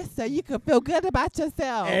your best so you can feel good about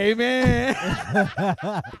yourself. Amen.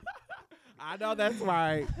 I know that's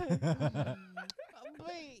right.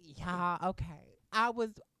 Y'all, okay.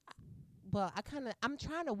 I'm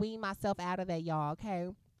trying to wean myself out of that, y'all, okay?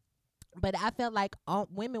 But I felt like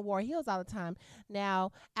women wore heels all the time.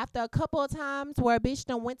 Now, after a couple of times where a bitch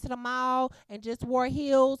done went to the mall and just wore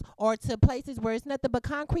heels, or to places where it's nothing but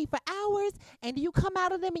concrete for hours, and you come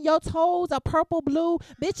out of them and your toes are purple, blue,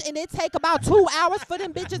 bitch, and it take about 2 hours for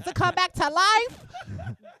them bitches to come back to life.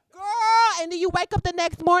 Girl, and then you wake up the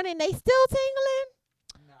next morning and they still tingling?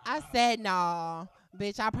 I said, no.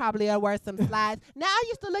 Bitch, I probably wear some slides. Now, I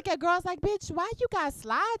used to look at girls like, bitch, why you got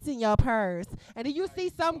slides in your purse? And then you see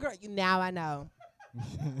some girl. Now I know.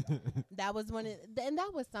 That was and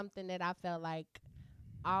that was something that I felt like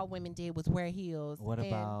all women did was wear heels. What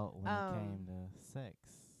about when it came to sex?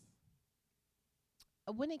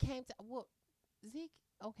 When it came to, Zeke,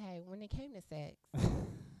 okay, when it came to sex.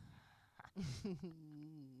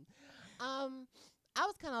 I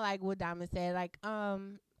was kind of like what Diamond said, like,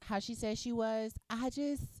 how she said she was.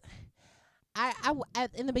 In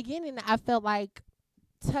the beginning, I felt like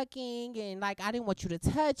tucking and like I didn't want you to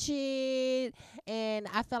touch it, and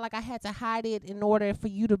I felt like I had to hide it in order for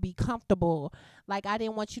you to be comfortable. Like I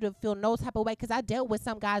didn't want you to feel no type of way, because I dealt with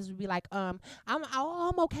some guys who would be like, I'm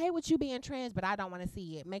okay with you being trans, but I don't want to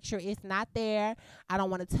see it. Make sure it's not there. I don't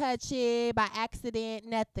want to touch it by accident,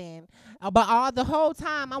 nothing. But the whole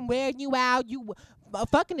time I'm wearing you out, you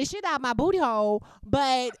fucking the shit out of my booty hole,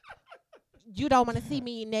 but you don't want to see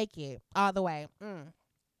me naked all the way.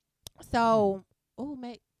 So,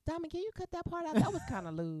 Diamond, can you cut that part out? That was kind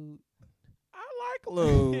of lewd. I like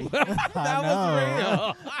lube. That was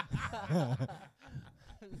real.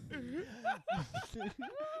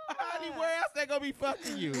 Honey, where else they gonna be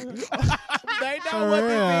fucking you? They know what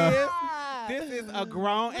this is. This is a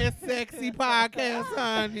grown and sexy podcast,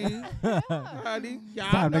 honey. Honey, y'all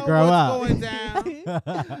time know to grow what's up. going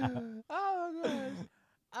down. Oh gosh.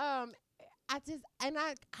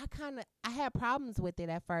 I had problems with it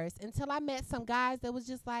at first until I met some guys that was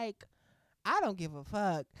just like, I don't give a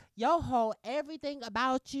fuck. Everything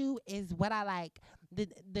about you is what I like, the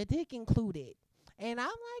dick included. And I'm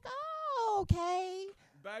like, oh, okay.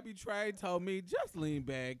 Baby Trey told me, just lean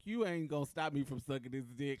back. You ain't gonna stop me from sucking this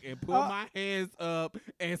dick, and put my hands up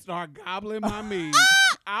and start gobbling my meat.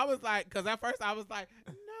 I was like, because at first I was like,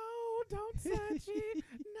 no, don't touch it.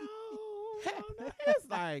 No. It's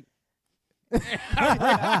like,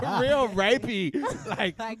 real rapey.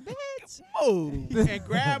 Like, bitch. move, and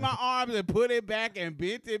grabbed my arms and put it back and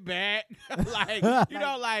bent it back, like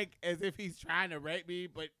like as if he's trying to rape me,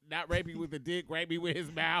 but not rape me with the dick, rape me with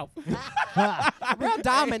his mouth. Real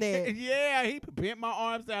dominant. Yeah, he bent my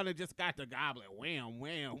arms down and just got the goblet. Wham,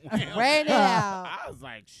 wham, wham. Ran it out. I was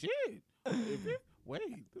like, shit. Wait,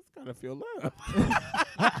 this gotta feel love.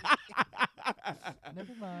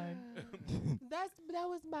 Never mind. That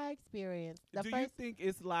was my experience. Do you think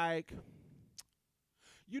it's like,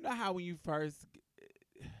 you know how when you first,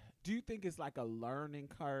 do you think it's like a learning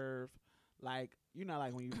curve? Like,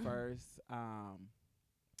 like when you first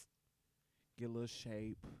get a little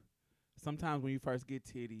shape. Sometimes when you first get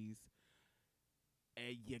titties,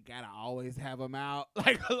 and you gotta always have them out.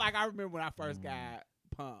 Like I remember when I first got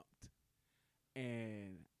pumped,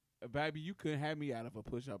 and baby, you couldn't have me out of a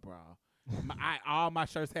push-up bra. All my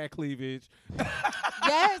shirts had cleavage.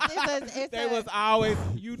 Yes, they was always,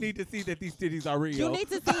 you need to see that these titties are real. You need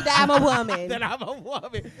to see that I'm a woman. That I'm a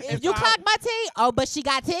woman. If you clock my titty, oh, but she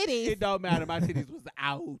got titties. It don't matter. My titties was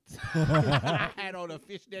out. I had on a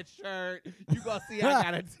fishnet shirt. You gonna see I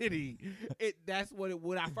got a titty. That's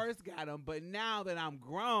when I first got them. But now that I'm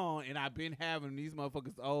grown and I've been having these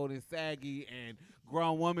motherfuckers old and saggy and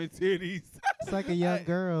grown woman titties. It's like a young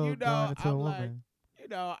girl going into a woman.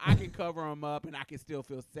 I can cover them up and I can still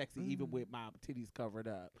feel sexy even with my titties covered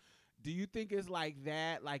up. Do you think it's like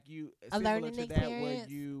that? Like a learning experience?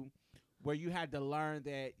 That where you had to learn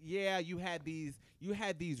that, you had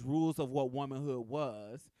these rules of what womanhood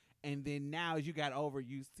was, and then now as you got over,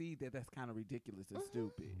 you see that that's kind of ridiculous and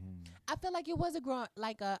stupid. I feel like it was a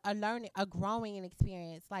growing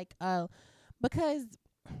experience, because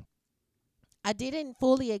I didn't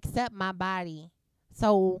fully accept my body,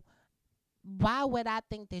 so why would I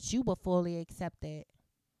think that you would fully accept it?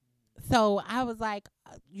 So I was like,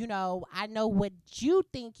 I know what you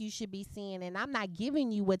think you should be seeing, and I'm not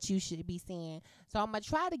giving you what you should be seeing. So I'm going to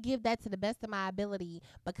try to give that to the best of my ability,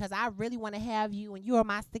 because I really want to have you, and you are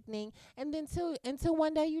my sickening. And then until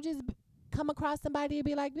one day you just come across somebody and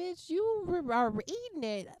be like, bitch, you are eating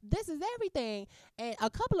it. This is everything. And a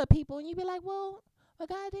couple of people, and you be like, well,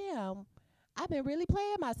 goddamn. I've been really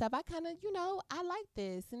playing myself. I kind of, I like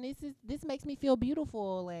this, and this makes me feel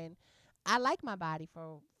beautiful, and I like my body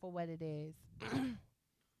for what it is.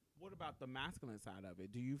 What about the masculine side of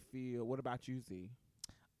it? Do you feel? What about you, Z?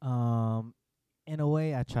 In a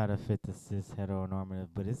way, I try to fit the cis heteronormative,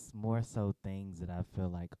 but it's more so things that I feel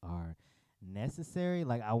like are necessary.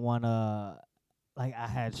 Like I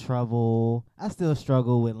had trouble. I still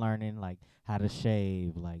struggle with learning like how to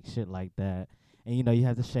shave, like shit like that. And, you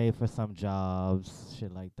have to shave for some jobs,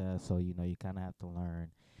 shit like that. So, you kind of have to learn.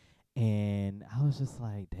 And I was just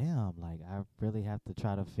like, damn, like, I really have to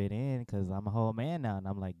try to fit in because I'm a whole man now. And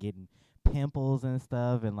I'm, like, getting pimples and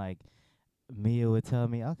stuff. And, like, Mia would tell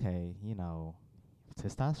me, okay,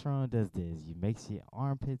 testosterone does this. You makes your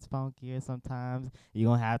armpits funkier sometimes. You're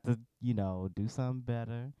going to have to, do something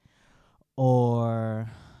better. Or,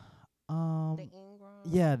 the ingrown.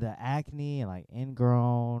 Yeah, the acne and, like,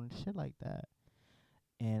 ingrown, shit like that.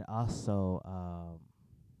 And also,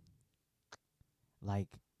 like,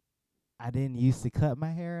 I didn't used to cut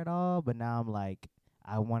my hair at all, but now I'm like,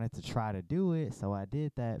 I wanted to try to do it, so I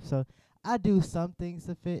did that. So I do some things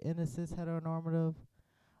to fit in the cis heteronormative,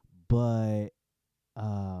 but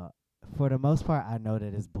for the most part, I know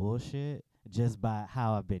that it's bullshit just by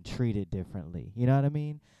how I've been treated differently. You know what I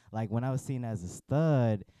mean? Like, when I was seen as a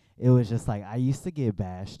stud, it was just like I used to get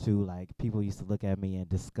bashed too. Like, people used to look at me in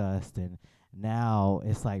disgust, and now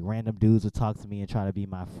it's like random dudes would talk to me and try to be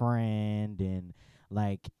my friend, and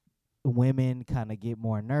like women kind of get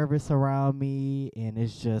more nervous around me, and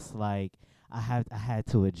it's just like I had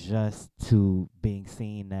to adjust to being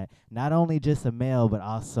seen that not only just a male but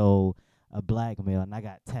also a black male, and I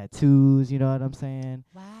got tattoos. You know what I'm saying?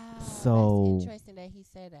 Wow. So that's interesting that he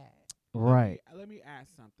said that. Right. Let me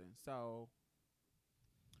ask something. So,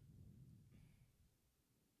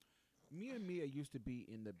 me and Mia used to be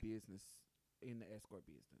in the escort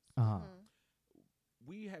business.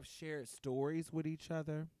 We have shared stories with each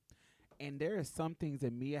other, and there are some things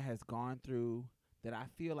that Mia has gone through that I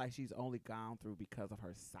feel like she's only gone through because of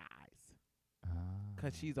her size.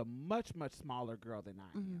 Because she's a much, much smaller girl than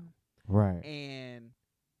I am. Right. And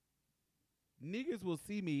niggas will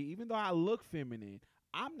see me, even though I look feminine,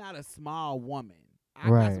 I'm not a small woman. I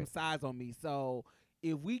got some size on me. So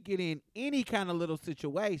if we get in any kind of little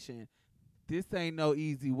situation, this ain't no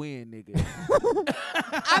easy win, nigga.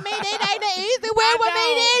 I mean, it ain't an easy win with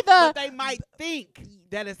me either. But they might think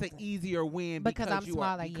that it's an easier win because I'm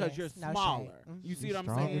smaller. Because you're smaller. You see what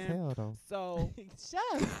I'm saying? As hell, though. So,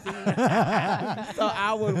 Sure. so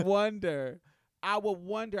I would wonder, I would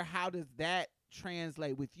wonder, how does that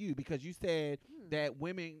translate with you? Because you said that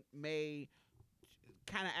women may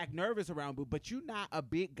kind of act nervous around you, but you're not a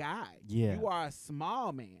big guy. Yeah. You are a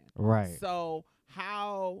small man. Right. So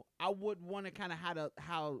how I would want to kind of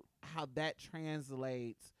how that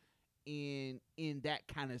translates in that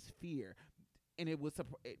kind of sphere, and it was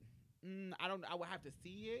I don't. I would have to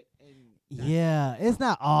see it. And Yeah, it's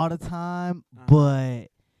not all the time, Uh-huh.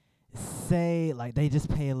 but say like they just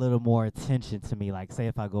pay a little more attention to me. Like say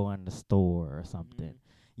if I go in the store or something,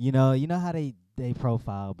 you know how they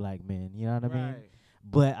profile black men. You know what I mean? Right.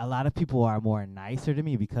 But a lot of people are more nicer to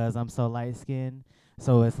me because I'm so light skinned.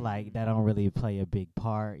 So it's like that don't really play a big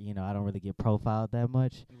part. You know, I don't really get profiled that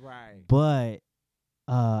much. Right. But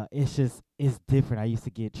it's different. I used to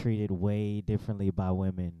get treated way differently by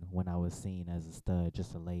women when I was seen as a stud,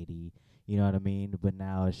 just a lady. You know what I mean? But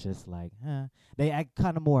now it's just like, they act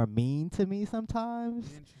kind of more mean to me sometimes.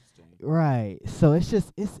 Interesting. Right. So it's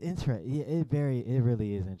interesting. It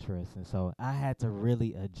really is interesting. So I had to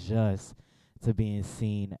really adjust to being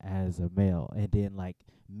seen as a male. And then like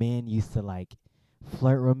men used to like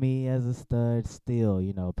flirt with me as a stud still,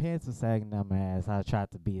 you know, pants were sagging down my ass. I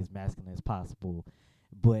tried to be as masculine as possible.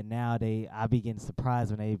 But now I be getting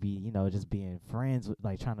surprised when they be, you know, just being friends with,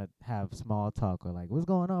 like trying to have small talk or like, what's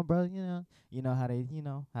going on, bro? You know how they,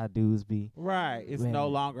 how dudes be. Right. It's When- no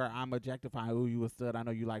longer I'm objectifying who you a stud. I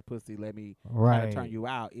know you like pussy. Let me try Right. to turn you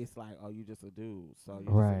out. It's like, oh, you just a dude. So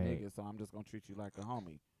you Right. just a nigga. So I'm just gonna treat you like a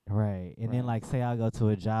homie. Right. And then Right. like say I go to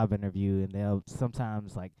a job interview and they'll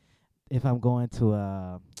sometimes like if I'm going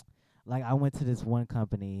to like I went to this one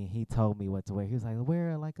company, he told me what to wear. He was like,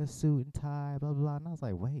 wear like a suit and tie, blah blah blah. And I was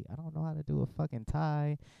like, wait, I don't know how to do a fucking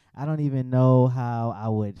tie. I don't even know how I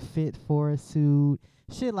would fit for a suit.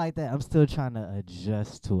 Shit like that. I'm still trying to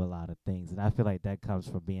adjust to a lot of things. And I feel like that comes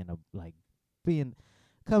from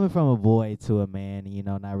coming from a boy to a man,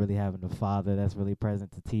 not really having a father that's really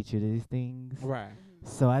present to teach you these things. Right.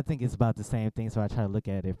 So I think it's about the same thing. So I try to look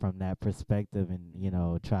at it from that perspective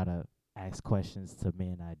and, try to ask questions to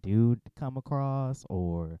men I do come across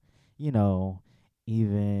or,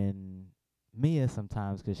 even Mia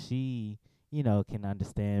sometimes 'cause she, can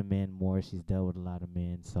understand men more. She's dealt with a lot of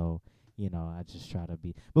men. So, I just try to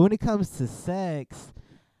be. But when it comes to sex,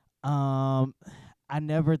 I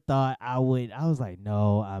never thought I would. I was like,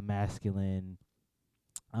 no, I'm masculine.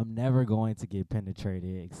 I'm never going to get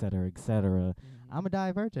penetrated, et cetera, et cetera. I'm a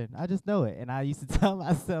divergent. I just know it. And I used to tell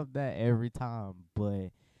myself that every time.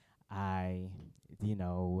 But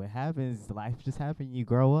what happens, life just happens. You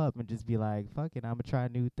grow up and just be like, fuck it, I'm going to try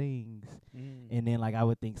new things. And then, I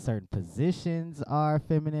would think certain positions are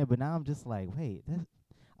feminine. But now I'm just like, wait,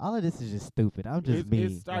 all of this is just stupid. I'm just me.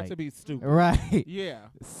 It starts to be stupid. Right. Yeah.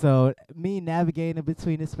 So me navigating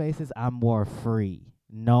between the spaces, I'm more free,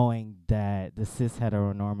 knowing that the cis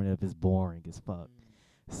heteronormative is boring as fuck.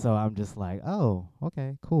 So I'm just like, oh,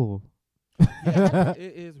 okay, cool. Yeah,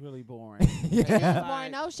 it is really boring. Yeah.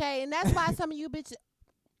 Boring, no shade, and that's why some of you bitches.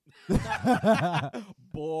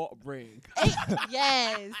 Boring.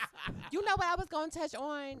 Yes. You know what I was gonna touch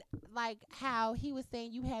on, like how he was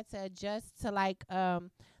saying you had to adjust to like the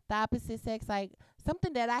opposite sex. Like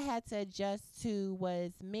something that I had to adjust to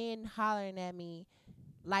was men hollering at me,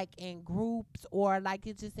 like in groups or like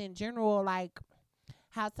it's just in general. Like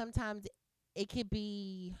how sometimes it could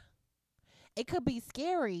be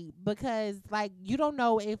scary because like you don't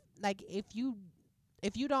know if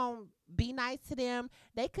you don't be nice to them,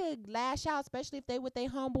 they could lash out, especially if they with their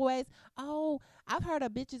homeboys. Oh, I've heard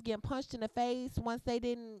of bitches getting punched in the face once they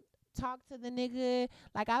didn't talk to the nigga.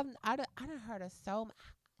 Like I done heard of so.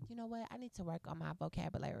 You know what? I need to work on my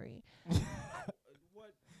vocabulary.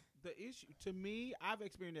 What the issue to me? I've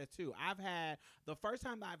experienced that too. I've had the first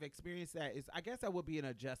time I've experienced that is, I guess that would be an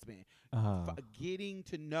adjustment, getting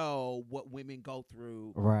to know what women go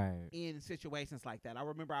through, Right. in situations like that. I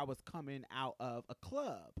remember I was coming out of a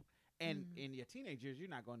club. And in your teenage years, you're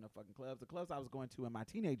not going to fucking clubs. The clubs I was going to in my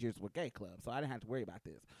teenage years were gay clubs, so I didn't have to worry about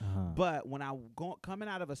this. But when I coming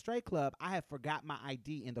out of a straight club, I had forgot my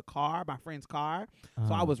ID in the car, my friend's car.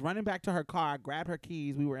 So I was running back to her car, grabbed her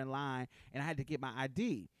keys. We were in line, and I had to get my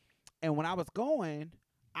ID. And when I was going,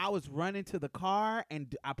 I was running to the car,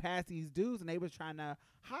 and I passed these dudes, and they was trying to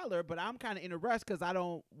holler, but I'm kind of in a rush because I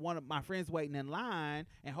don't want my friends waiting in line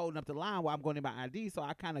and holding up the line while I'm going to my ID, so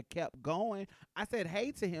I kind of kept going. I said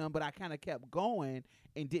hey to him, but I kind of kept going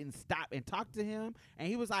and didn't stop and talk to him, and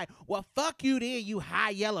he was like, well, fuck you then, you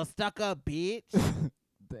high yellow stuck-up bitch.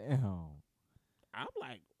 Damn. I'm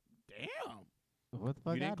like, damn. What the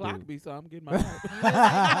fuck You didn't I clock do? me, so I'm getting my life.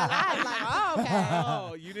 Like, oh, okay.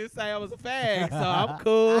 Oh, you didn't say I was a fag, so I'm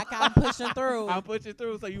cool. Like I'm pushing through. I'm pushing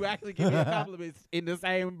through, so you actually give me a compliment in the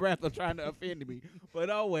same breath of trying to offend me. But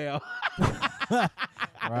oh well.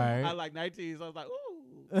 Right. I like 19, so I was like, ooh.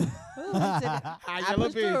 Ooh, he said, High I yellow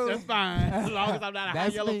pushed bitch, through. that's fine. As long as I'm not a high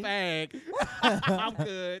That's yellow me. fag. I'm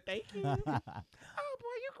good. Thank you. Oh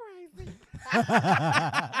boy, you crazy.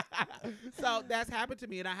 So that's happened to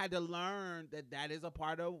me, and I had to learn that is a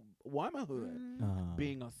part of womanhood. Mhm.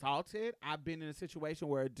 Being assaulted. I've been in a situation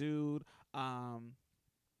where a dude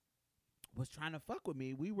was trying to fuck with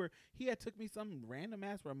me. He had took me some random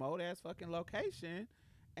ass remote ass fucking location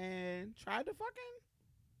and tried to fucking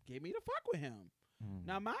get me to fuck with him.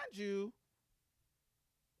 Now, mind you,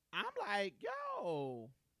 I'm like, yo,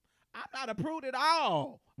 I'm not a prude at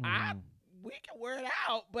all. We can wear it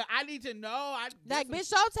out, but I need to know. Like, bitch,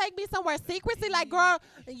 don't take me somewhere secrecy. Like, girl,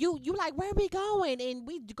 you like, where we going? And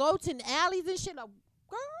we go to the alleys and shit. Like,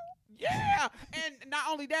 girl. Yeah, and not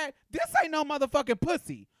only that, this ain't no motherfucking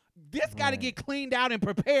pussy. This got to Right. get cleaned out and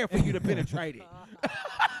prepared for you to penetrate it.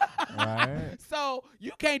 Right. So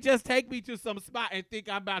you can't just take me to some spot and think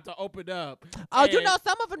I'm about to open up. Oh, you And- know,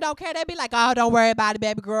 some of them don't care. They be like, oh, don't worry about it,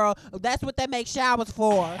 baby girl. That's what they make showers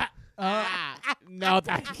for. No,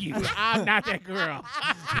 thank you. I'm not that girl.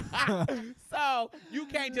 So you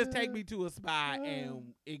can't just take me to a spot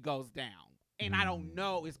and it goes down. And I don't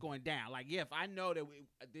know it's going down. Like, yeah, if I know that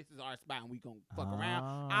this is our spot and we gonna fuck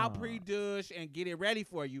around, I'll pre-douche and get it ready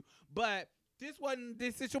for you. But this wasn't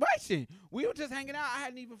this situation. We were just hanging out. I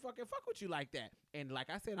hadn't even fucking fuck with you like that. And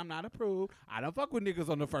like I said, I'm not approved. I don't fuck with niggas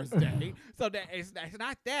on the first day. So that it's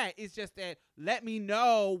not that. It's just that let me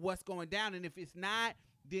know what's going down. And if it's not,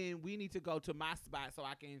 then we need to go to my spot so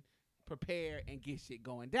I can prepare and get shit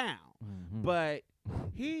going down. But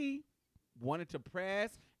he wanted to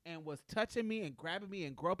press and was touching me and grabbing me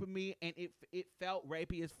and groping me, and it felt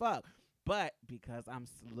rapey as fuck. But because I'm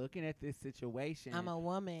looking at this situation I'm a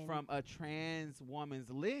woman. from a trans woman's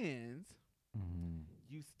lens,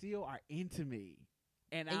 you still are into me.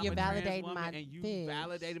 And I'm you're a trans validating woman, my and you fish.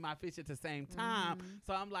 validated my fish at the same time. Mhm.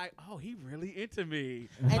 So I'm like, oh, he really into me.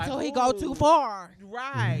 Until Like, he go ooh. too far.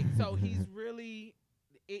 Right. So he's really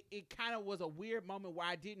it kind of was a weird moment where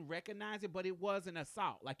I didn't recognize it, but it was an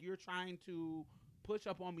assault. Like, you're trying to push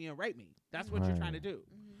up on me and rape me. That's what you're trying to do.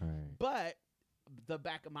 Right. But the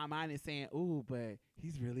back of my mind is saying, ooh, but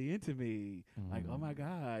he's really into me. Like, oh my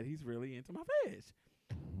God, he's really into my fish.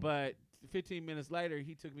 But 15 minutes later,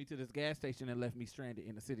 he took me to this gas station and left me stranded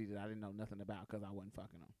in a city that I didn't know nothing about because I wasn't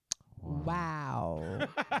fucking him. Wow.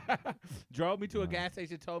 Drove me to a gas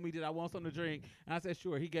station, told me that I want something to drink, and I said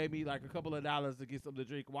sure. He gave me like a couple of dollars to get something to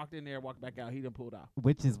drink. Walked in there, walked back out. He done pulled off.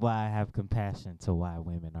 Which is why I have compassion to why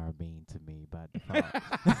women are mean to me by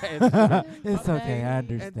default. It's okay, I And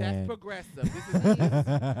that's understand. progressive. This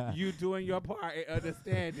is you doing your part and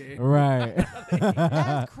understanding. Right.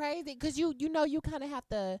 That's crazy. Because you know, you kind of have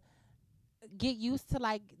to get used to,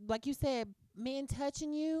 like you said, men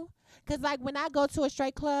touching you. Because, like, when I go to a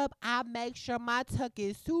straight club, I make sure my tuck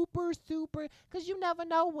is super, super. Because you never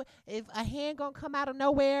know if a hand going to come out of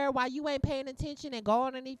nowhere while you ain't paying attention and go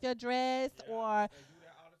underneath your dress or...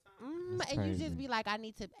 That's and you just crazy. be like,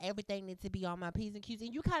 everything needs to be on my P's and Q's.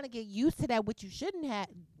 And you kind of get used to that, which you shouldn't have.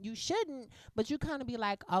 You shouldn't, but you kind of be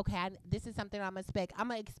like, okay, this is something I'm going to expect. I'm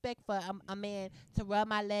going to expect for a man to rub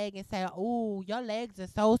my leg and say, ooh, your legs are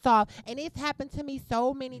so soft. And it's happened to me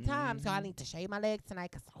so many times. So I need to shave my legs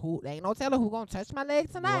tonight because ain't no telling who going to touch my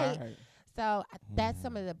legs tonight. Right. So that's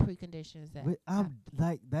some of the preconditions that. But I'm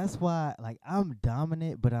like, that's why, like, I'm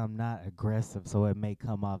dominant, but I'm not aggressive. So it may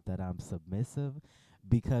come off that I'm submissive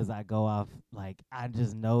because I go off, like, I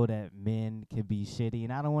just know that men can be shitty.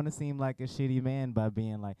 And I don't want to seem like a shitty man by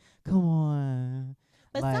being like, come on.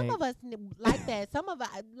 But like, some of us like that. Some of us,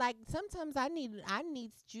 like, sometimes I need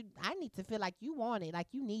to feel like you want it, like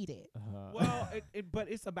you need it. Well, but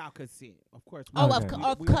it's about consent, of course. Oh, Okay.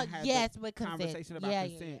 of We don't course, have yes, the with consent. conversation about yeah,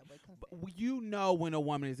 consent. yeah, with consent. But you know when a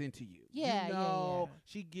woman is into you. Yeah, you yeah, know yeah.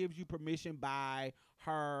 she gives you permission by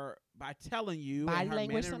telling you Body and her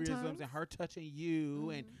language mannerisms sometimes. and her touching you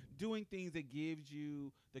and Mhm. doing things that gives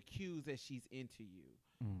you the cues that she's into you.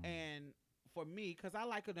 And for me, because I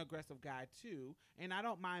like an aggressive guy too, and I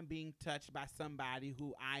don't mind being touched by somebody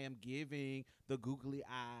who I am giving the googly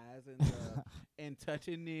eyes and and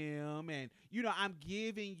touching them, and I'm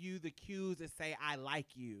giving you the cues that say I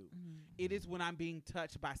like you. It is when I'm being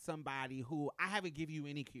touched by somebody who I haven't given you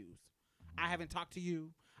any cues. I haven't talked to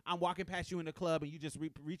you. I'm walking past you in the club and you just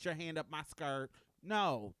reach your hand up my skirt.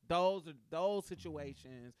 No, those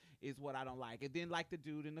situations is what I don't like. And then like the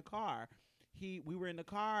dude in the car. we were in the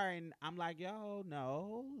car, and I'm like, yo,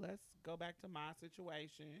 no, let's go back to my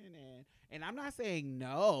situation. And I'm not saying,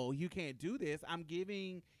 no, you can't do this. I'm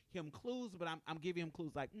giving him clues, but I'm giving him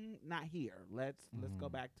clues like, not here. Let's go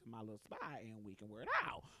back to my little spot and we can work it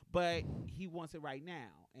out. But he wants it right now,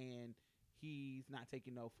 and he's not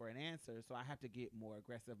taking no for an answer. So I have to get more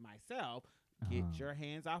aggressive myself. Get your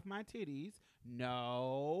hands off my titties.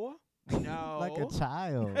 No. Like a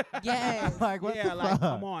child. Yes. Like, what the like, fuck?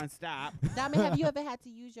 come on, stop. Diamond, have you ever had to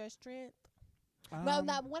use your strength? Well, Um,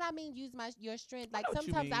 no, when I mean use your strength, like know what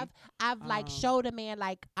you sometimes mean. I've like showed a man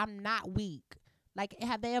like I'm not weak. Like,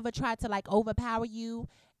 have they ever tried to like overpower you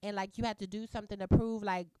and like you had to do something to prove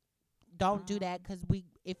like don't do that, because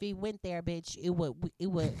if it went there, bitch, it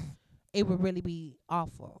would really be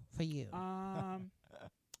awful for you.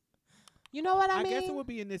 You know what I mean? guess it would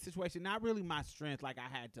be in this situation. Not really my strength. Like, I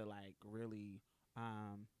had to like really.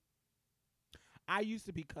 I used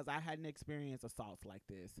to, because I hadn't experienced assaults like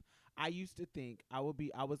this. I used to think I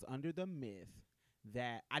was under the myth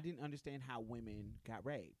that I didn't understand how women got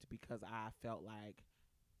raped, because I felt like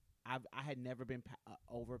I had never been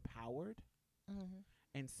overpowered. Mm-hmm.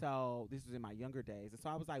 And so this was in my younger days. And so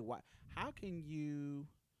I was like, what? How can you?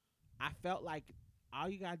 I felt like all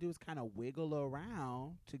you got to do is kind of wiggle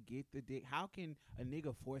around to get the dick. How can a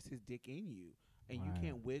nigga force his dick in you? And you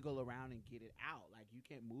can't wiggle around and get it out. Like, you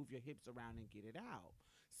can't move your hips around and get it out.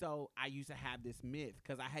 So I used to have this myth,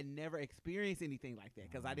 because I had never experienced anything like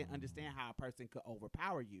that, because I didn't understand how a person could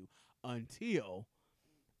overpower you until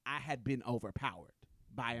I had been overpowered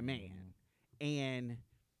by a man. And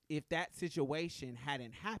if that situation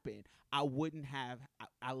hadn't happened, I wouldn't have.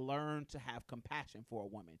 I learned to have compassion for a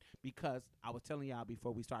woman, because I was telling y'all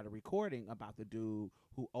before we started recording about the dude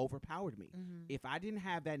who overpowered me. Mm-hmm. If I didn't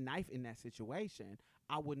have that knife in that situation,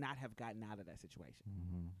 I would not have gotten out of that situation.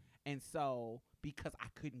 And so, because I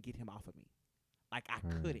couldn't get him off of me, like I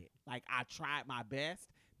couldn't. Like, I tried my best.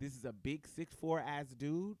 This is a big 6'4" ass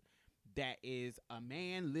dude that is a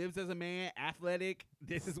man, lives as a man, athletic.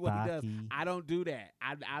 This is what he does. I don't do that.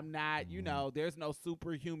 I'm not, there's no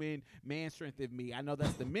superhuman man strength in me. I know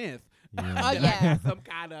that's the myth. Yeah. I got some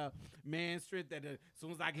kind of man strength that as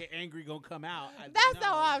soon as I get angry, gonna come out. That's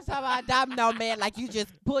not what I'm talking about. I'm no man. Like, you just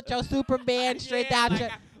put your Superman strength out your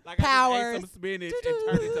like powers. I just ate some spinach and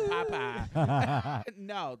turned into Popeye.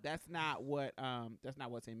 No, that's not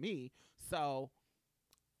what's in me. So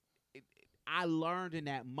I learned in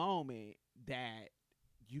that moment that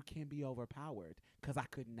you can be overpowered, because I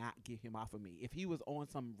could not get him off of me. If he was on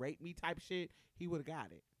some rape me type shit, he would have got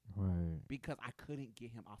it. Right. Because I couldn't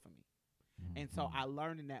get him off of me. And so I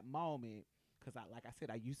learned in that moment, because like I said,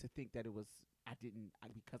 I used to think that it was,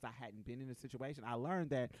 because I hadn't been in a situation. I learned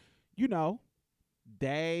that,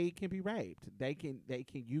 they can be raped.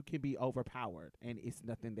 You can be overpowered, and it's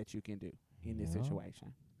nothing that you can do in this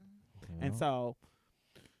situation. And so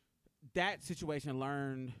that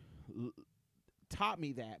situation taught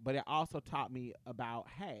me that, but it also taught me about,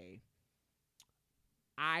 hey,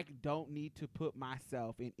 I don't need to put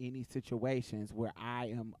myself in any situations where I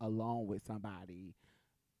am alone with somebody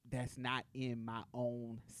that's not in my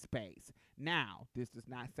own space. Now, this does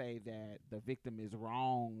not say that the victim is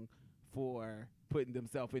wrong for putting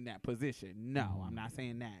themselves in that position. No, I'm not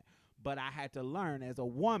saying that. But I had to learn as a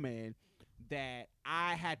woman that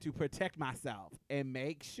I had to protect myself and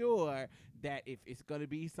make sure that if it's going to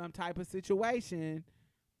be some type of situation,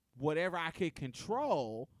 whatever I could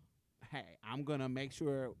control, hey, I'm going to make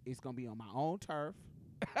sure it's going to be on my own turf.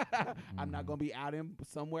 I'm not going to be out in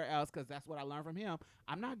somewhere else, because that's what I learned from him.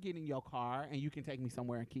 I'm not getting your car and you can take me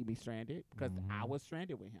somewhere and keep me stranded, because I was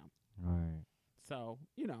stranded with him. Right. So,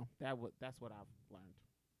 that's what I've learned.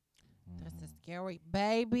 That's a scary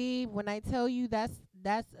baby. When I tell you that's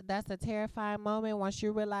a terrifying moment. Once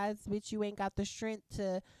you realize, bitch, you ain't got the strength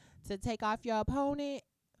to take off your opponent,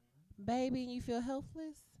 baby, and you feel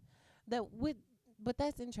helpless. But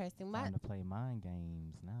that's interesting. Time to play mind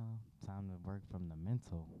games now. Time to work from the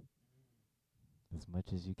mental as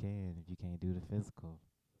much as you can. If you can't do the physical,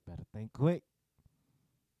 better think quick.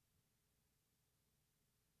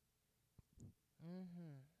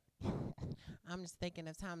 I'm just thinking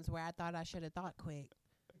of times where I thought I should have thought quick.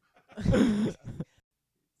 What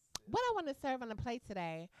I want to serve on the plate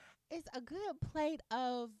today is a good plate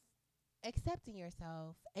of accepting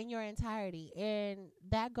yourself in your entirety, and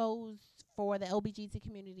that goes for the LBGT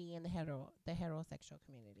community and the heterosexual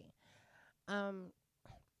community.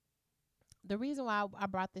 The reason why I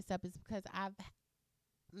brought this up is because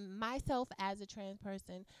myself as a trans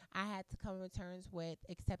person, I had to come to terms with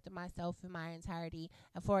accepting myself in my entirety.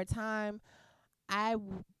 And for a time, I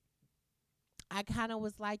I kind of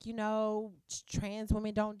was like, trans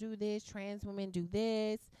women don't do this, trans women do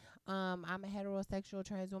this. I'm a heterosexual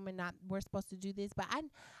trans woman, not we're supposed to do this, but I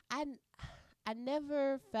I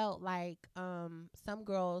never felt like some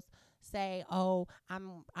girls say, "Oh,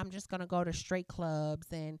 I'm just gonna go to straight clubs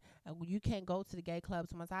and you can't go to the gay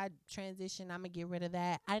clubs. Once I transition, I'm gonna get rid of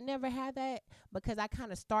that." I never had that because I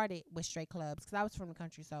kind of started with straight clubs because I was from the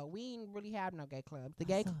country, so we didn't really have no gay clubs. The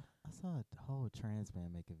gay I saw a whole trans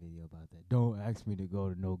man make a video about that. Don't ask me to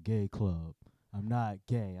go to no gay club. I'm not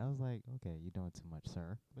gay. I was like, okay, you're doing too much,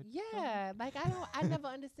 sir. But yeah, like I never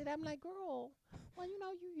understood. I'm like, girl, well,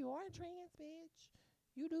 you are a trans bitch.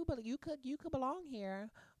 You do, but you could belong here.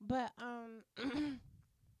 But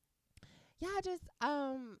yeah,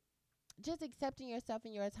 just accepting yourself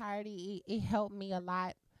in your entirety, it helped me a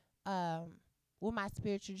lot with my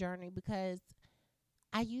spiritual journey because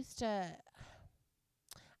I used to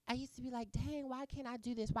be like, dang, why can't I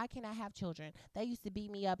do this? Why can't I have children? They used to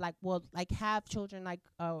beat me up like, well, like have children like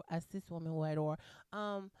a cis woman would, or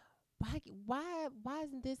why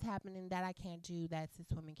isn't this happening that I can't do that cis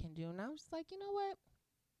women can do? And I was just like, you know what?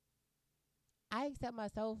 I accept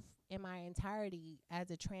myself in my entirety as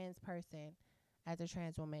a trans person, as a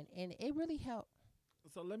trans woman, and it really helped.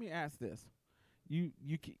 So let me ask this: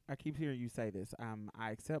 I keep hearing you say this.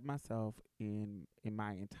 I accept myself in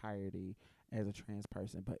my entirety as a trans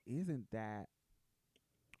person, but isn't that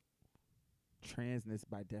transness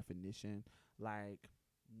by definition like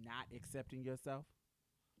not accepting yourself?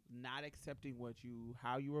 Not accepting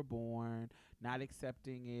how you were born, not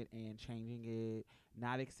accepting it and changing it,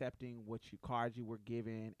 not accepting cards you were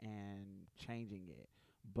given and changing it.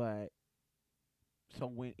 But so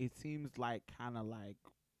when it seems like kind of like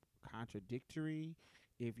contradictory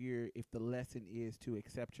if the lesson is to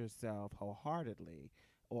accept yourself wholeheartedly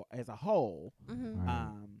or as a whole, Mm-hmm.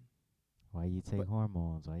 Right. Why you take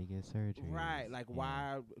hormones? Why you get surgery? Right, like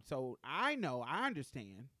why? So I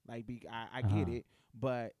understand, like I Uh-huh. get it,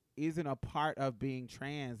 but isn't a part of being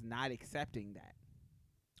trans not accepting that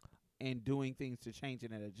and doing things to change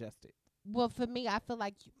it and adjust it? Well, for me, I feel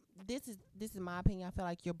like this is my opinion. I feel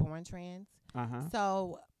like you're born trans. Uh-huh.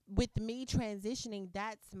 So with me transitioning,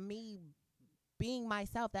 that's me being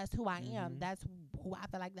myself. That's who I am. Mhm. That's who I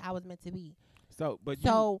feel like I was meant to be. So, but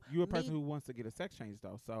So you a person me- who wants to get a sex change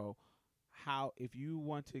though. So, how if you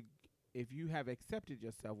have accepted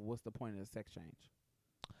yourself, what's the point of the sex change?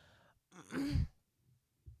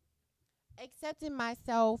 accepting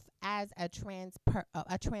myself as a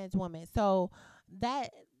a trans woman. So that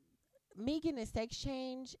me getting a sex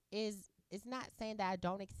change is not saying that I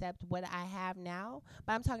don't accept what I have now,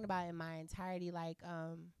 but I'm talking about in my entirety, like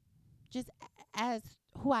just as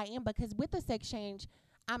who I am. Because with the sex change,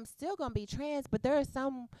 I'm still gonna be trans, but there are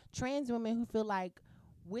some trans women who feel like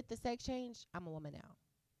with the sex change, I'm a woman now.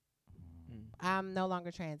 I'm no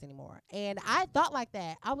longer trans anymore. And I thought like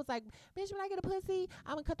that. I was like, bitch, when I get a pussy,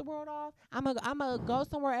 I'm gonna cut the world off. I'm gonna go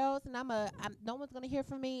somewhere else, and no one's gonna hear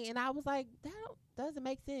from me. And I was like, doesn't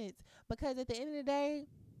make sense, because at the end of the day,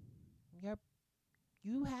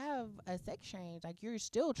 you have a sex change, like you're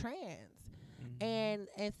still trans. And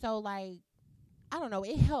so, like, I don't know,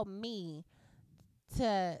 it helped me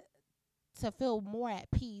to feel more at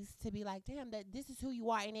peace, to be like, damn, that this is who you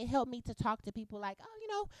are. And it helped me to talk to people like,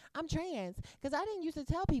 oh, I'm trans, because I didn't used to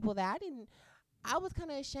tell people that. I was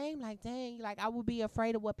kind of ashamed, like, dang, like I would be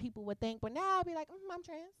afraid of what people would think, but now I'll be like, I'm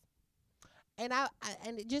trans. And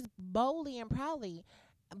and it just boldly and proudly,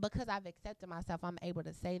 because I've accepted myself, I'm able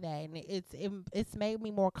to say that, and it's made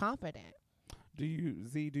me more confident. Do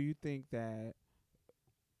you think that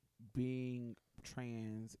being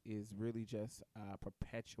trans is really just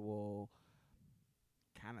perpetual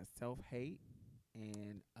kind of self-hate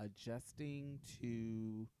and adjusting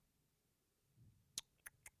to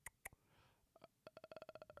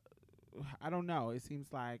I don't know. It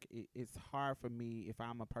seems like it's hard for me if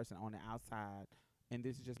I'm a person on the outside, and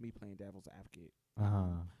this is just me playing devil's advocate.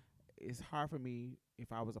 It's hard for me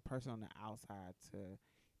if I was a person on the outside to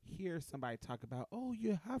hear somebody talk about, oh,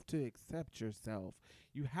 you have to accept yourself.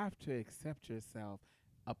 You have to accept yourself.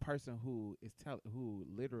 A person who who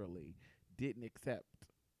literally didn't accept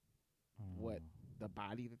what the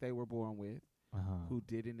body that they were born with, who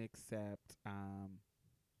didn't accept,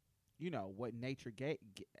 what nature gave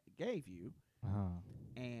you,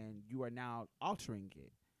 and you are now altering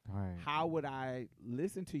it. Right. How would I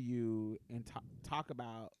listen to you and talk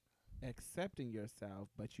about accepting yourself,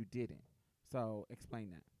 but you didn't? So explain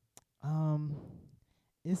that.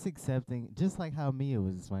 It's accepting, just like how Mia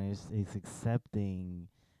was explaining. It's accepting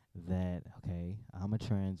that, okay, I'm a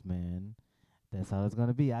trans man, that's how it's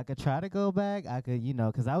gonna be. I could try to go back. I could,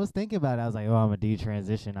 cause I was thinking about it. I was like, oh, I'm a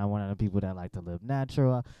detransition. I'm one of the people that like to live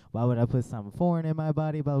natural. Why would I put something foreign in my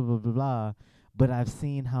body? Blah blah blah blah. But I've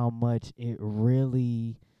seen how much it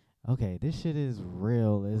really. Okay, this shit is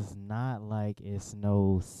real. It's not like it's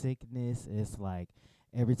no sickness. It's like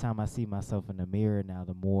every time I see myself in the mirror now,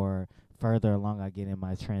 the more further along I get in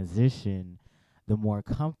my transition, the more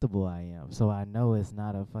comfortable I am. So I know it's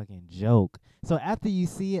not a fucking joke. So after you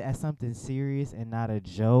see it as something serious and not a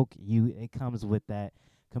joke, it comes with that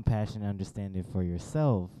compassion and understanding for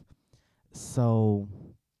yourself. So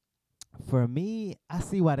for me, I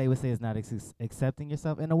see why they would say it's not accepting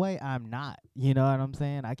yourself. In a way, I'm not. You know what I'm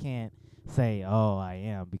saying? I can't say, oh, I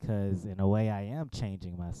am, because in a way I am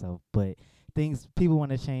changing myself. But people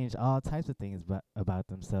want to change all types of things about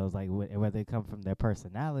themselves, like whether they come from their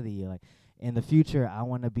personality, like in the future, I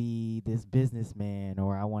want to be this businessman,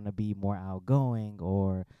 or I want to be more outgoing,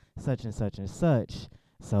 or such and such and such.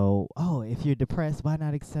 So, if you're depressed, why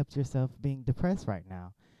not accept yourself being depressed right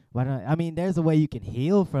now? Why don't I mean, there's a way you can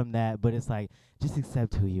heal from that, but it's like, just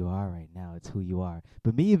accept who you are right now. It's who you are.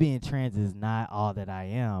 But me being trans is not all that I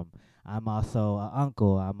am. I'm also an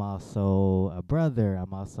uncle. I'm also a brother.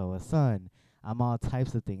 I'm also a son. I'm all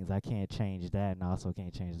types of things. I can't change that, and I also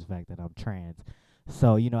can't change the fact that I'm trans.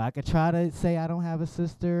 So, I could try to say I don't have a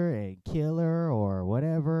sister and kill her or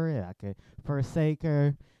whatever. And I could forsake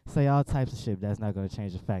her, say all types of shit. That's not going to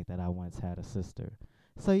change the fact that I once had a sister.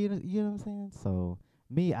 So, you know what I'm saying? So,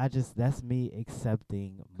 that's me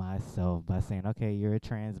accepting myself by saying, okay, you're a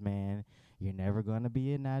trans man. You're never going to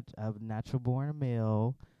be a natural born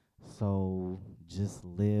male. So just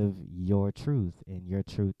live your truth, and your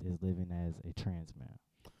truth is living as a trans man.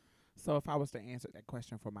 So if I was to answer that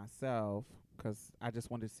question for myself, because I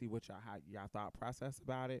just wanted to see how y'all thought process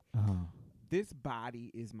about it. This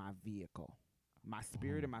body is my vehicle. My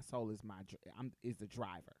spirit and my soul is is the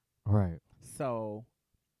driver. Right. So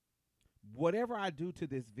whatever I do to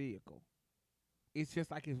this vehicle, it's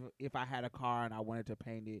just like if I had a car and I wanted to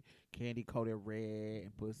paint it candy coated red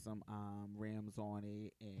and put some rims on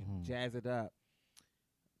it and jazz it up.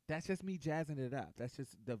 That's just me jazzing it up. That's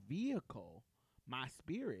just the vehicle. My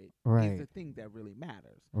spirit is the thing that really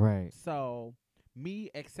matters. Right. So me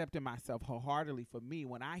accepting myself wholeheartedly, for me,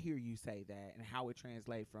 when I hear you say that and how it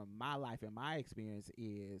translates from my life and my experience,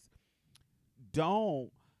 is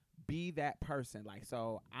don't be that person. Like,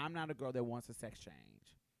 so I'm not a girl that wants a sex change.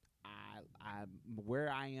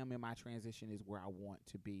 Where I am in my transition is where I want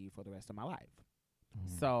to be for the rest of my life.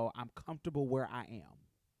 So I'm comfortable where I am,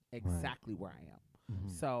 exactly where I am.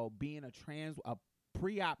 So being a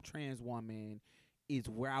pre-op trans woman is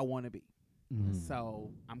where I want to be.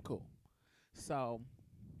 So I'm cool. So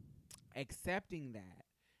accepting that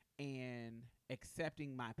and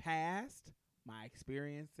accepting my past, my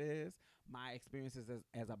experiences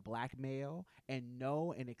as a black male, and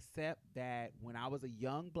know and accept that when I was a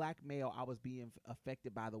young black male, I was being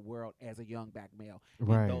affected by the world as a young black male.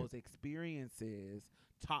 Right. And those experiences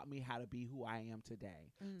taught me how to be who I am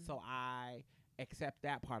today. So I accept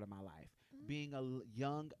that part of my life. Being a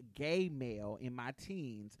young gay male in my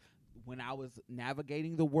teens, when I was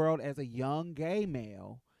navigating the world as a young gay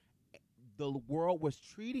male, the world was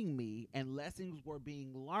treating me and lessons were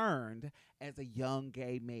being learned as a young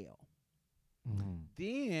gay male.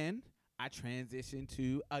 Then I transitioned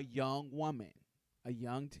to a young woman, a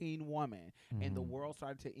young teen woman, and the world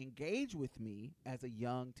started to engage with me as a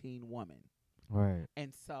young teen woman. Right.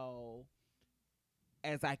 And so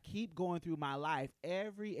as I keep going through my life,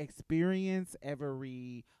 every experience,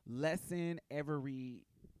 every lesson,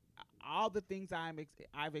 all the things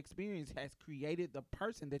I've experienced has created the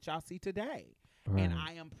person that y'all see today. Right. And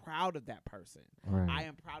I am proud of that person. Right. I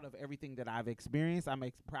am proud of everything that I've experienced. I'm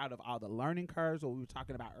proud of all the learning curves, what we were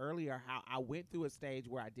talking about earlier, how I went through a stage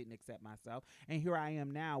where I didn't accept myself. And here I am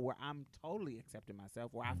now where I'm totally accepting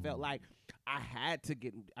myself, where I felt like I had to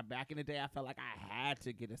back in the day, I felt like I had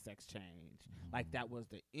to get a sex change. Like that was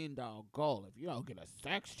the end all goal. If you don't get a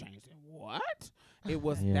sex change, then what? It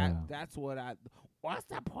was that's what what's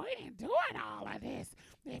the point in doing all of this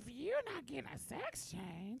if you're not getting a sex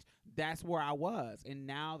change? That's where I was. And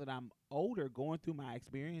now that I'm older, going through my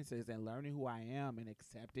experiences and learning who I am and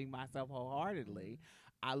accepting myself wholeheartedly,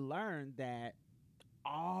 I learned that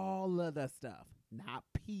all of the stuff, not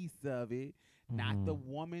piece of it, not the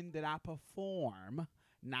woman that I perform,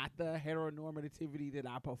 not the heteronormativity that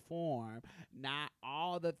I perform, not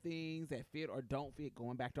all the things that fit or don't fit,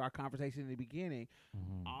 going back to our conversation in the beginning,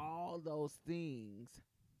 all those things,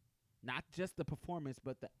 not just the performance,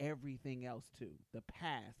 but the everything else too, the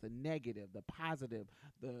past, the negative, the positive,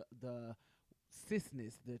 the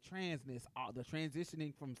cisness, the transness, all the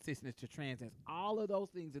transitioning from cisness to transness, all of those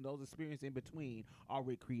things and those experiences in between are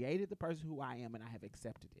what created the person who I am, and I have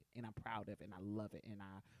accepted it, and I'm proud of it, and I love it, and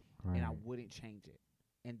I wouldn't change it,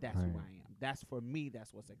 and that's who I am. That's for me.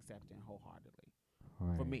 That's what's accepting wholeheartedly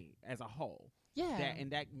for me as a whole. Yeah.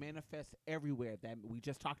 That manifests everywhere. That we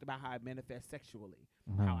just talked about how it manifests sexually,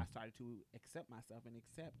 how I started to accept myself and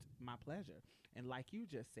accept my pleasure, and like you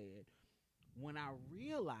just said, when I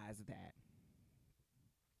realized that.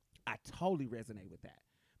 I totally resonate with that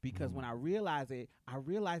because when I realized it, I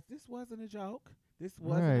realized this wasn't a joke. This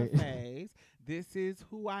wasn't a phase. This is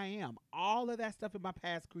who I am. All of that stuff in my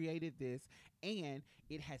past created this, and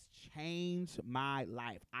it has changed my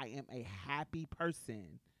life. I am a happy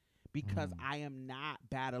person because I am not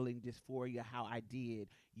battling dysphoria how I did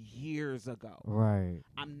years ago. Right.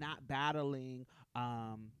 I'm not battling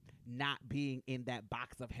not being in that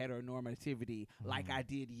box of heteronormativity like I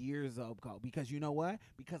did years ago. Because you know what?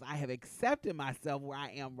 Because I have accepted myself where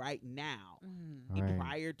I am right now. And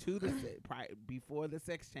prior to the before the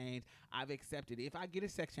sex change, I've accepted it. If I get a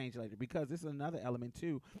sex change later, because this is another element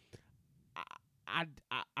too.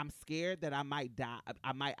 I'm scared that I might die.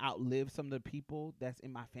 I might outlive some of the people that's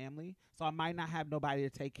in my family. So I might not have nobody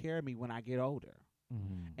to take care of me when I get older.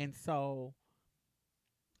 And so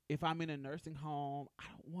if I'm in a nursing home, I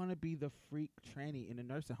don't want to be the freak tranny in a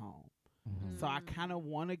nursing home. So I kind of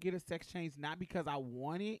want to get a sex change, not because I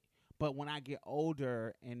want it, but when I get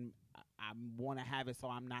older and I want to have it so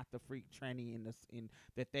I'm not the freak tranny in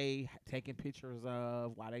that they taking pictures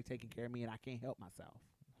of while they taking care of me and I can't help myself.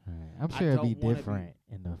 I'm sure it'll be different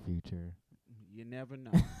in the future. You never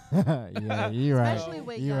know. Yeah, you're right. Especially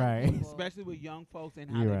with you're young right. people. Especially with young folks and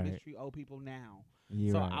how they mistreat old people now.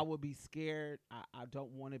 You're so right. I would be scared. I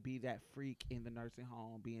don't want to be that freak in the nursing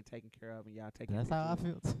home being taken care of and y'all taking That's how I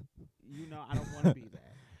feel. You know, I don't want to be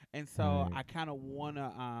that. And so I kind of want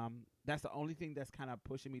to, that's the only thing that's kind of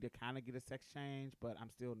pushing me to kind of get a sex change, but I'm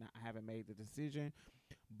still not, I haven't made the decision.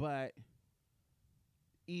 But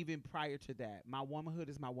even prior to that, my womanhood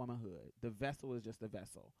is my womanhood. The vessel is just a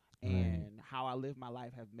vessel. And how I live my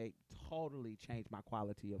life have totally changed my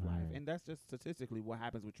quality of life. And that's just statistically what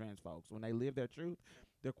happens with trans folks. When they live their truth,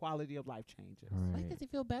 their quality of life changes. Like, because you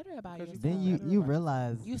feel better about yourself. Then you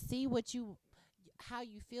realize. You see how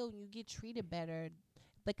you feel and you get treated better.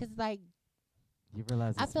 Because, like. You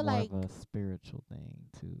realize it's more of a spiritual thing,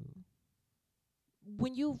 too.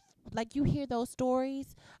 When you hear those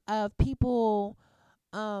stories of people,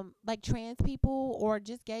 like trans people or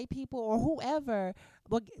just gay people or whoever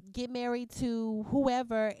will get married to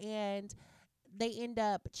whoever and they end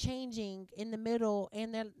up changing in the middle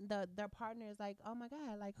and their partner is like, oh my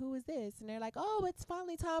God, like who is this? And they're like, oh, it's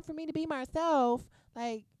finally time for me to be myself.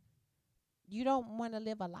 Like, you don't want to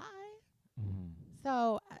live a lie.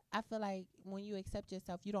 So I feel like when you accept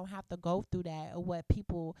yourself, you don't have to go through that or what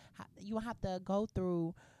people you don't have to go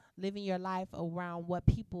through living your life around what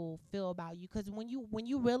people feel about you. Because when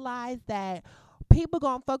you realize that people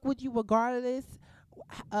gonna fuck with you regardless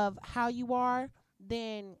of how you are,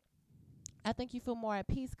 then I think you feel more at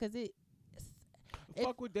peace. Because they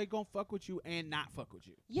gonna fuck with you and not fuck with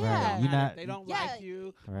you. Yeah, if they don't like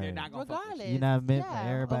you, they're not gonna fuck with you. You're not meant for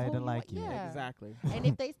everybody to like you. Yeah. Exactly. And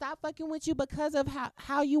if they stop fucking with you because of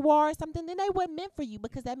how you are or something, then they weren't meant for you,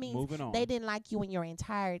 because that means they didn't like you in your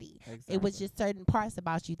entirety. Exactly. It was just certain parts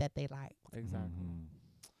about you that they liked. Exactly.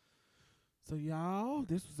 So y'all,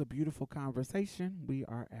 this was a beautiful conversation. We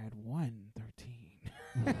are at 1:13.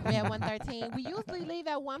 We at 1:13. We usually leave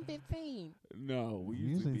at 1:15. No, we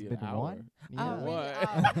usually be an hour.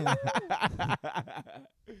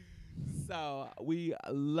 So we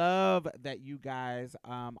love that you guys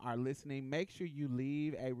are listening. Make sure you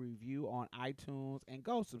leave a review on iTunes and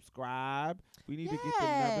go subscribe. We need to get the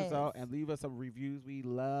numbers out and leave us some reviews. We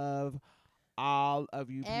love all of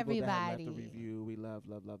you people that have left a review. We love,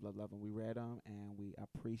 and we read them, and we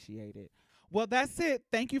appreciate it. Well, that's it.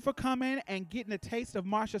 Thank you for coming and getting a taste of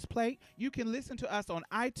Marsha's Plate. You can listen to us on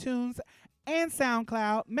iTunes and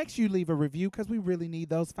SoundCloud. Make sure you leave a review because we really need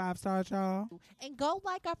those 5 stars, y'all. And go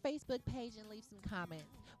like our Facebook page and leave some comments.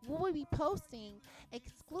 We'll be posting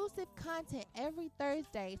exclusive content every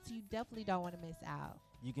Thursday, so you definitely don't want to miss out.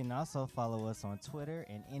 You can also follow us on Twitter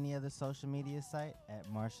and any other social media site at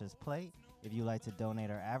Marsha's Plate. If you'd like to donate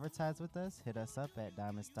or advertise with us, hit us up at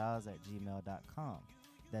diamondstyles@gmail.com.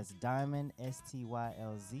 That's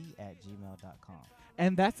diamondstylz@gmail.com.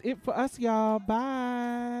 And that's it for us, y'all.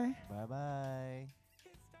 Bye. Bye-bye.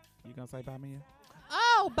 You gonna say bye, Mia?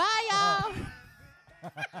 Oh, bye, y'all.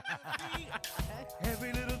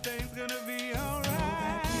 Every little thing's gonna be alright.